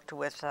I worked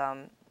with.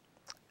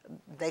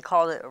 They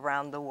called it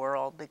Around the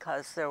World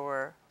because there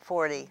were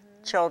 40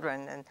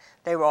 children, and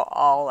they were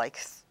all like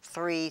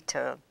 3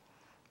 to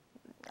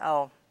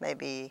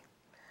maybe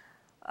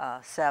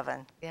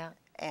 7. Yeah.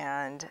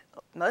 And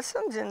most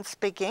of them didn't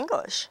speak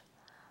English,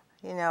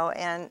 you know,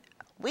 and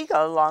we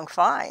got along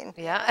fine.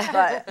 Yeah.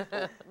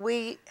 But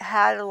we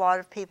had a lot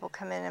of people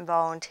come in and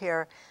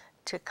volunteer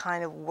to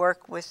kind of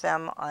work with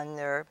them on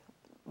their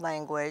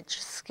language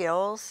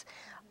skills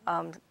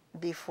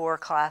before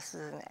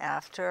classes and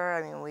after.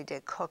 I mean, we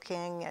did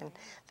cooking and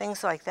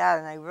things like that,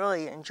 and I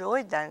really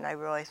enjoyed that, and I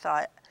really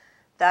thought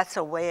that's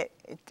a way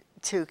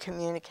to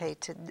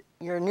communicate to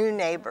your new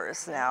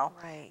neighbors now,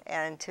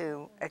 and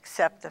to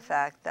accept the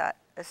fact that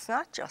it's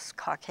not just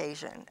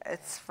Caucasian,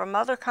 it's from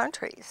other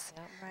countries,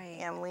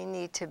 and we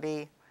need to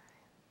be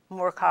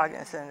more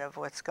cognizant of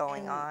what's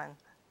going on.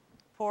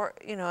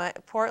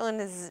 Portland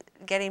is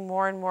getting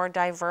more and more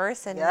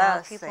diverse, and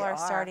now people are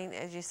starting,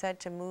 as you said,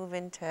 to move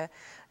into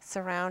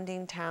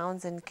surrounding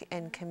towns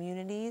and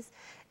communities.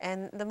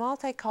 And the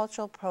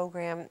multicultural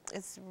program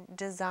is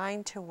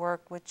designed to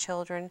work with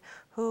children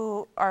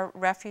who are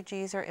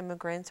refugees or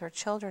immigrants or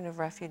children of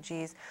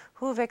refugees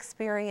who have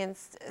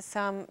experienced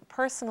some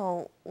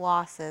personal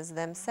losses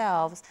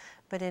themselves,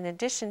 but in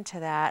addition to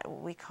that,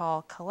 we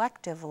call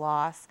collective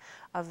loss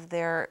of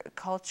their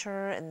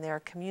culture and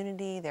their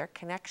community, their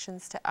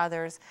connections to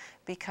others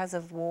because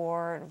of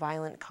war,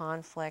 violent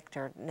conflict,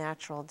 or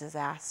natural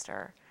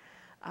disaster.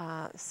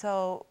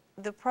 So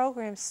the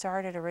program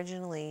started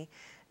originally,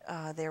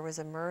 there was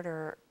a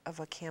murder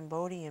of a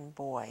Cambodian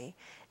boy,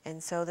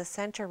 and so the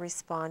center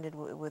responded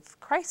with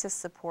crisis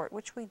support,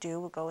 which we do.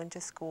 We'll go into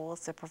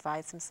schools to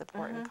provide some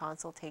support and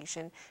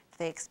consultation if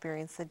they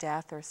experience the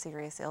death or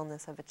serious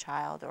illness of a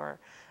child or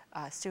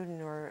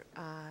student or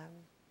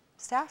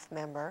staff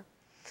member.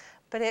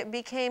 But it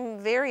became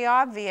very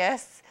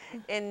obvious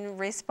in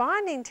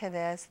responding to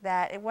this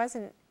that it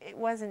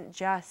wasn't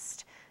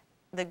just,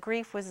 the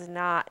grief was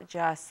not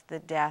just the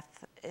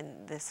death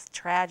and this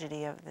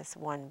tragedy of this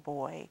one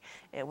boy.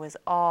 It was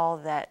all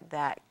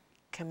that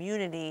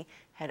community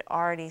had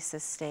already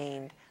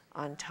sustained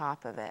on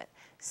top of it.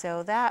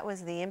 So that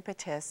was the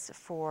impetus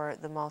for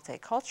the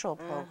multicultural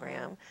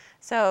program.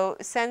 So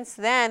since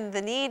then,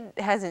 the need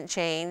hasn't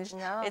changed.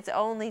 No. It's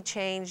only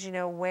changed,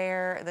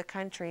 where the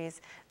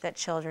countries that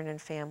children and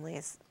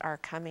families are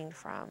coming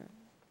from.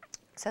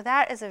 So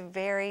that is a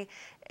very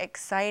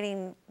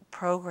exciting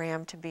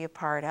program to be a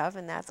part of,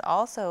 and that's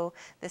also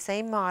the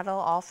same model,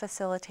 all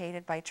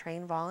facilitated by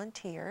trained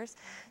volunteers.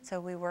 So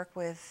we work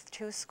with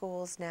 2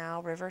 schools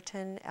now,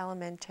 Riverton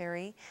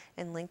Elementary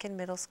and Lincoln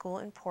Middle School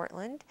in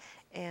Portland,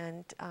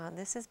 and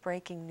this is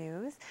breaking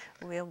news.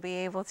 We'll be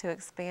able to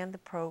expand the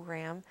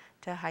program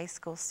to high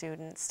school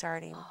students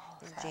starting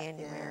in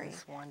January.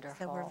 Is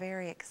wonderful. So we're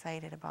very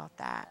excited about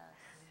that.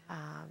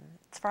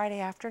 It's Friday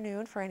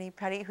afternoon for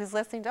anybody who's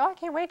listening to, oh, I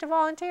can't wait to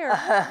volunteer.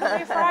 It'll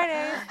be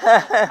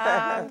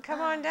Fridays.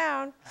 Come on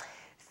down.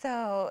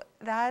 So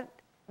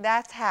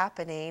that's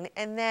happening.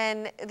 And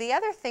then the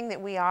other thing that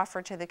we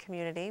offer to the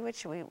community,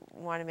 which we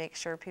want to make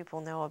sure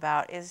people know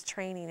about, is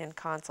training and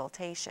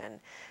consultation.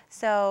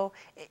 So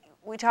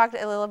we talked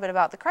a little bit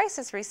about the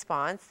crisis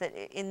response, that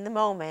in the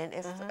moment,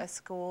 if a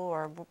school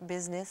or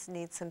business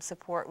needs some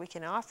support, we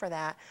can offer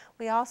that.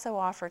 We also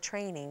offer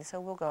training. So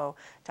we'll go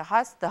to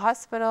the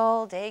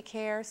hospital,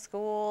 daycare,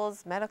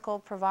 schools, medical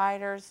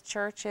providers,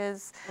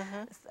 churches,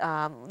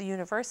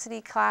 university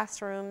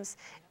classrooms,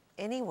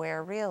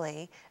 anywhere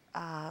really,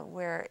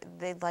 where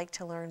they'd like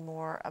to learn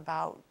more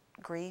about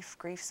grief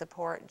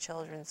support,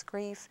 children's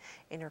grief,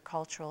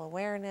 intercultural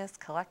awareness,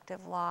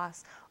 collective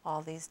loss,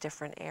 all these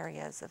different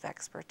areas of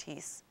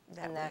expertise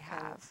that we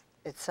have.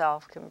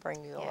 Itself can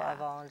bring you a lot of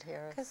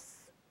volunteers.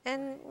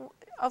 And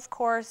of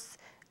course,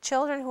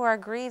 children who are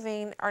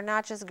grieving are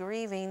not just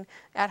grieving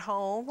at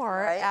home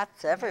or at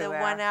the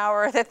 1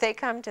 hour that they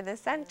come to the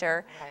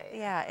center.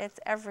 Yeah,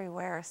 it's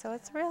everywhere. So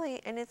it's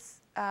really, and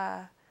it's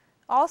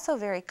also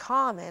very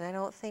common. I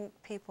don't think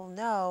people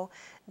know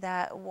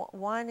that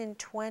 1 in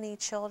 20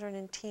 children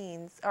and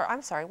teens, or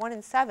I'm sorry, 1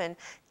 in 7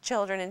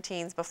 children and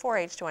teens before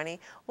age 20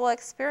 will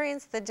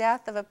experience the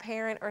death of a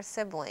parent or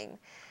sibling.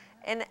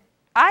 And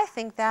I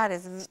think that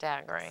is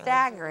staggering.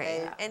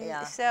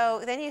 And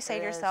so then you say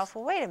to yourself,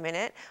 well, wait a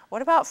minute,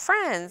 what about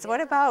friends?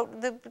 What about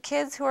the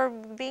kids who are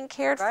being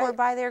cared for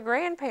by their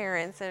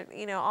grandparents? And,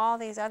 you know, all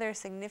these other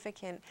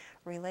significant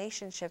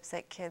relationships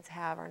that kids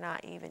have are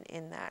not even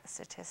in that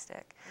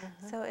statistic.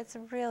 So it's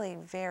really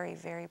very,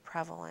 very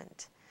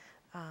prevalent,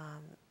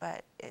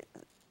 but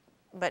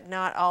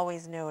not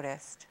always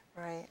noticed,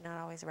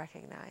 not always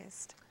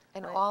recognized.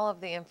 And all of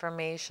the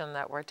information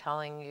that we're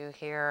telling you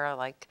here,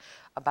 like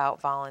about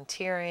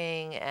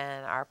volunteering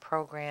and our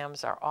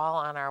programs, are all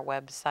on our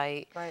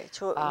website,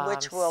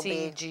 which will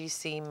be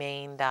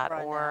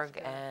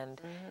cgcmaine.org, and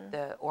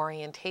the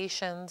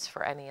orientations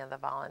for any of the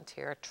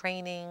volunteer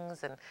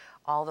trainings and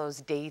all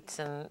those dates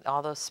and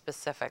all those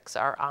specifics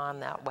are on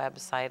that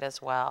website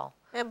as well.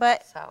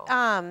 But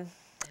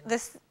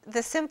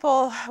the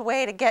simple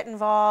way to get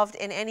involved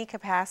in any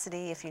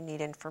capacity, if you need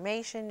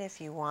information,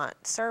 if you want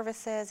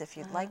services, if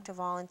you'd like to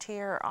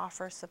volunteer or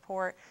offer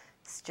support,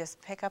 is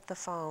just pick up the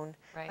phone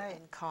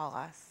and call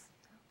us.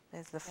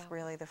 Is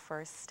really the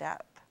first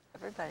step.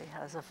 Everybody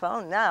has a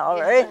phone now,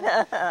 right?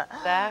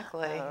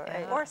 Exactly.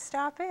 Or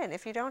stop in.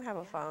 If you don't have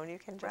a phone, you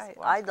can just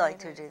walk I'd like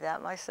to do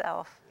that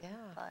myself.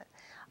 But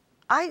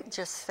I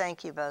just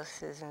thank you both,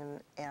 Susan,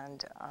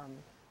 and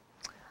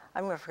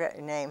I'm going to forget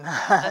your name.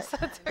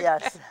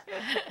 Yes.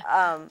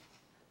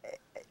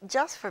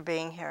 Just for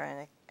being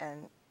here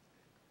and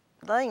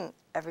letting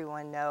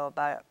everyone know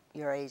about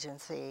your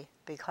agency,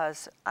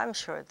 because I'm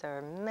sure there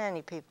are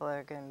many people that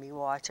are going to be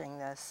watching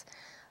this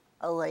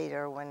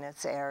later when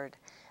it's aired,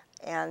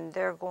 and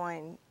they're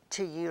going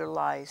to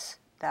utilize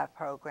that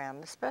program,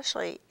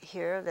 especially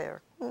here.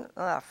 They're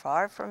not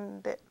far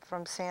from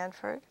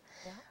Sanford.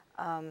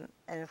 And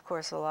of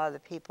course, a lot of the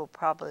people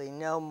probably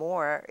know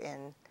more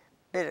in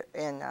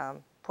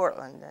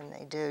Portland than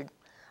they do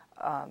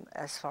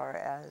as far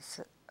as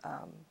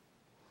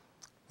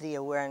the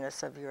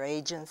awareness of your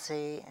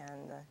agency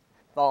and the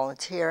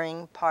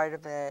volunteering part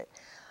of it.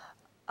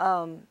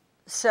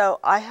 So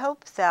I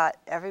hope that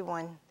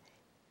everyone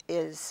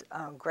is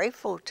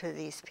grateful to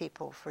these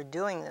people for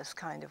doing this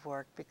kind of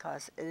work,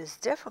 because it is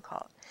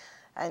difficult.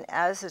 And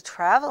as a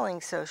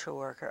traveling social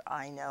worker,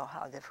 I know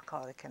how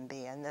difficult it can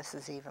be, and this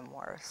is even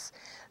worse.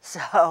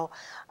 So,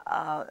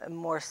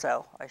 more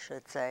so, I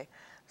should say.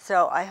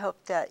 So I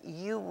hope that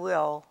you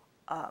will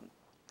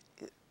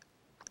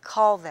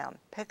call them,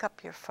 pick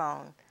up your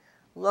phone,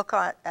 look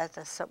at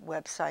the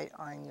website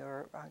on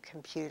your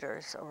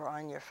computers or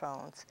on your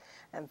phones,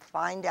 and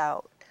find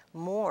out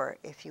more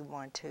if you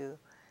want to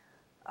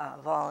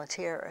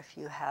volunteer, if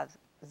you have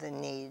the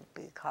need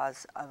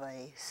because of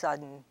a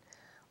sudden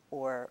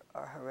or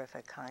a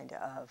horrific kind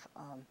of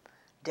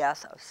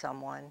death of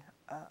someone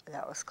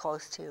that was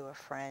close to you, a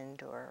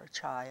friend or a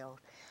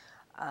child,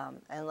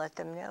 and let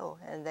them know,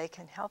 and they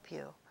can help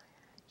you.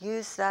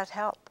 Use that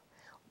help.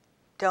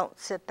 Don't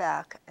sit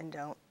back and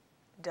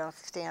don't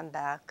stand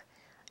back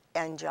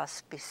and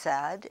just be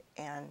sad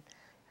and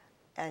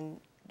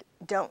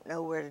don't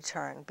know where to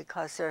turn,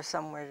 because there's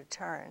somewhere to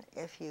turn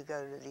if you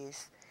go to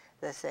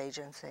this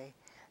agency.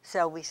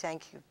 So we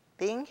thank you for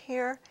being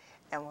here,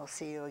 and we'll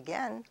see you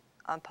again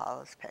on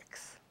Paula'S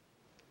Picks.